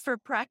 And for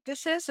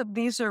practices,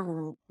 these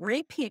are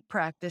repeat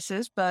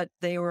practices, but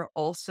they were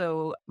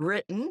also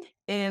written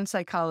in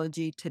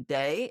Psychology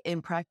Today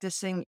in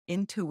practicing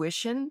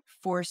intuition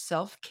for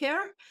self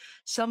care.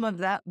 Some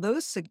of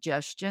those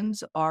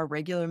suggestions are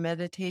regular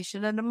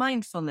meditation and a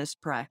mindfulness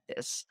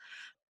practice,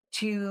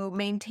 to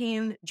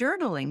maintain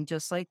journaling,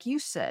 just like you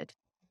said,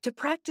 to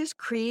practice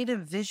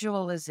creative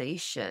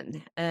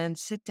visualization and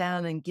sit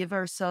down and give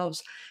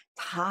ourselves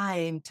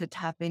time to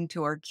tap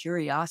into our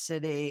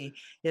curiosity,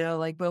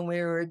 like when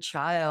we were a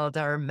child,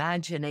 our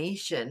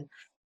imagination,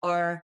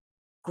 are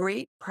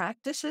great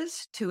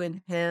practices to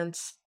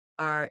enhance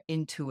our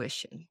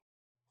intuition.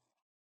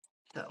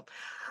 So,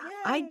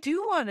 I Yay.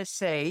 do want to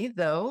say,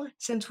 though,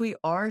 since we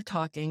are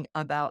talking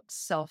about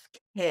self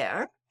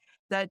care,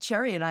 that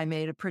Cherry and I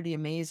made a pretty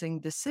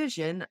amazing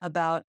decision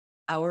about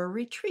our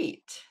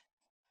retreat.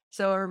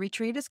 So, our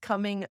retreat is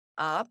coming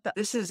up.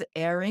 This is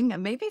airing,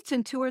 and maybe it's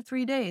in 2 or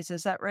 3 days.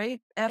 Is that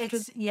right? After,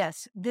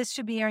 Yes, this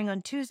should be airing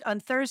on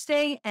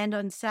Thursday, and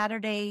on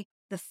Saturday,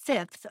 the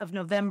 5th of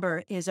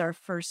November is our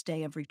first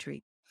day of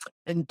retreat.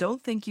 and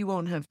don't think you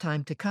won't have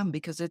time to come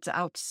because it's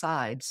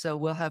outside. So,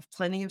 we'll have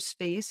plenty of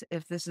space.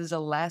 If this is a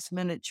last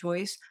minute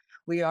choice,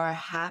 we are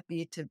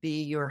happy to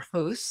be your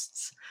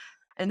hosts.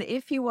 And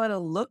if you want to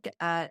look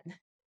at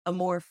a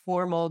more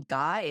formal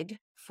guide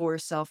for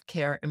self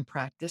care and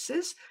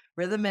practices,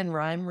 Rhythm and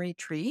Rhyme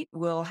Retreat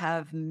will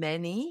have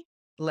many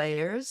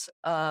layers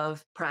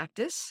of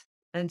practice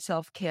and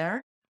self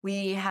care.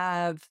 We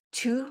have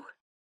 2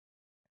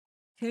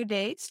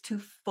 days, 2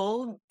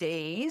 full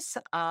days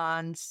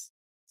on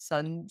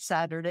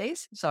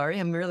Saturdays. Sorry,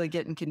 I'm really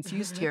getting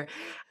confused here.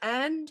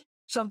 And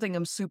something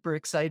I'm super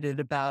excited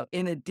about,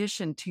 in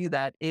addition to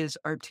that, is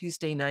our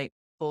Tuesday night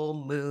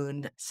full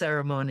moon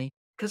ceremony.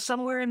 Because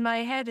somewhere in my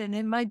head and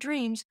in my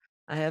dreams,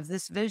 I have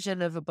this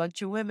vision of a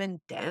bunch of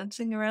women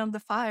dancing around the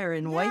fire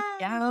in white Yay!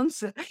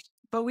 gowns.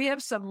 But we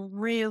have some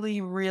really,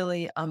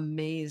 really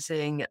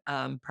amazing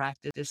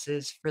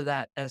practices for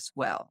that as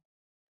well.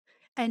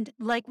 And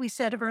like we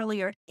said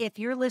earlier, if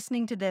you're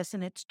listening to this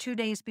and it's 2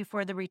 days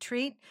before the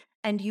retreat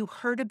and you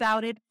heard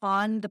about it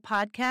on the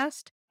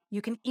podcast,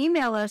 you can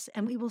email us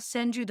and we will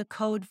send you the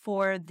code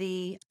for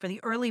the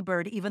early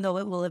bird, even though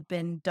it will have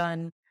been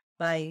done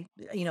by,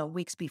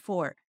 weeks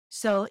before.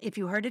 So if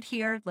you heard it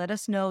here, let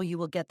us know. You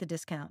will get the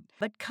discount.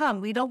 But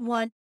come, we don't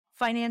want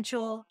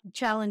financial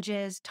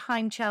challenges,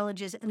 time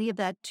challenges, any of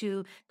that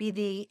to be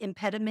the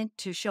impediment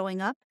to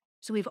showing up.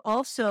 So we've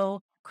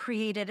also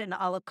created an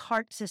a la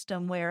carte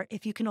system where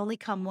if you can only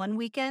come one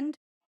weekend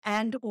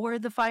and or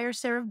the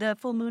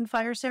full moon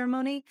fire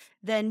ceremony,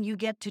 then you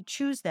get to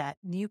choose that.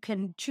 You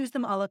can choose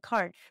them a la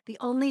carte. The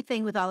only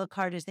thing with a la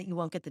carte is that you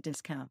won't get the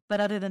discount.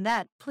 But other than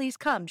that, please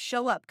come,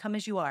 show up, come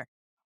as you are.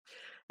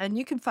 And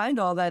you can find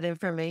all that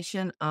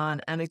information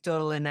on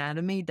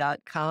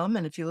anecdotalanatomy.com.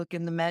 And if you look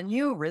in the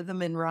menu,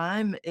 Rhythm and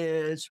Rhyme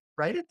is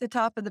right at the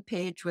top of the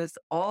page with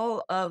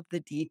all of the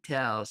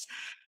details.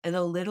 And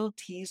a little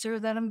teaser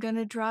that I'm going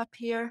to drop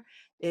here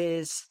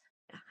is,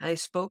 I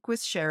spoke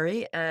with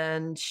Sherry,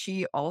 and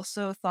she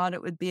also thought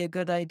it would be a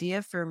good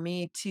idea for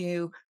me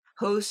to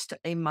host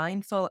a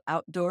mindful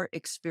outdoor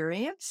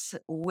experience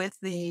with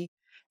the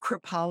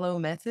Kripalu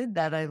method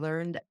that I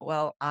learned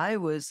while I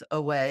was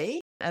away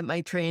at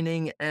my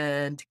training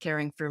and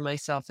caring for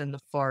myself in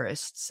the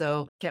forest.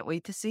 So can't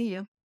wait to see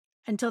you.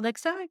 Until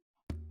next time.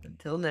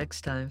 Until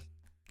next time.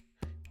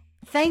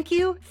 Thank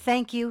you,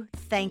 thank you,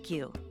 thank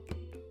you.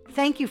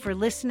 Thank you for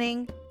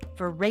listening,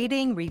 for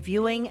rating,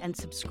 reviewing, and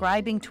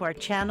subscribing to our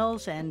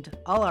channels and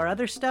all our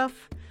other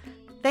stuff.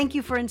 Thank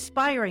you for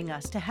inspiring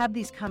us to have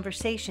these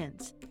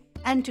conversations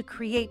and to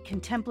create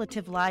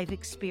contemplative live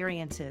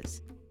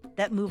experiences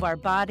that move our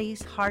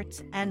bodies,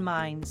 hearts, and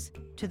minds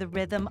to the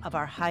rhythm of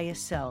our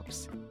highest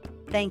selves.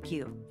 Thank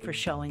you for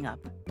showing up.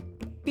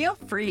 Feel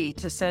free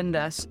to send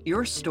us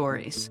your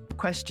stories,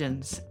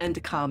 questions,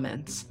 and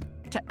comments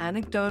to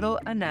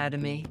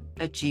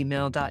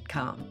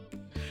anecdotalanatomy@gmail.com.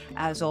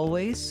 As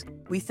always,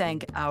 we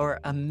thank our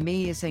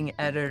amazing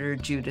editor,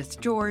 Judith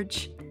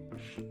George,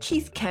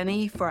 Keith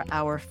Kenny for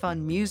our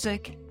fun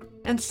music,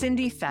 and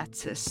Cindy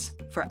Fatsis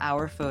for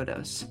our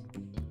photos.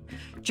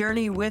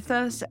 Journey with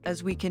us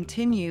as we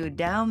continue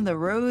down the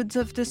roads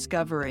of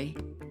discovery,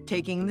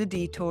 taking the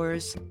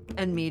detours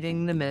and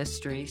meeting the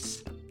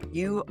mysteries.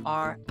 You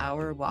are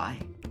our why.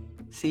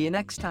 See you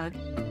next time.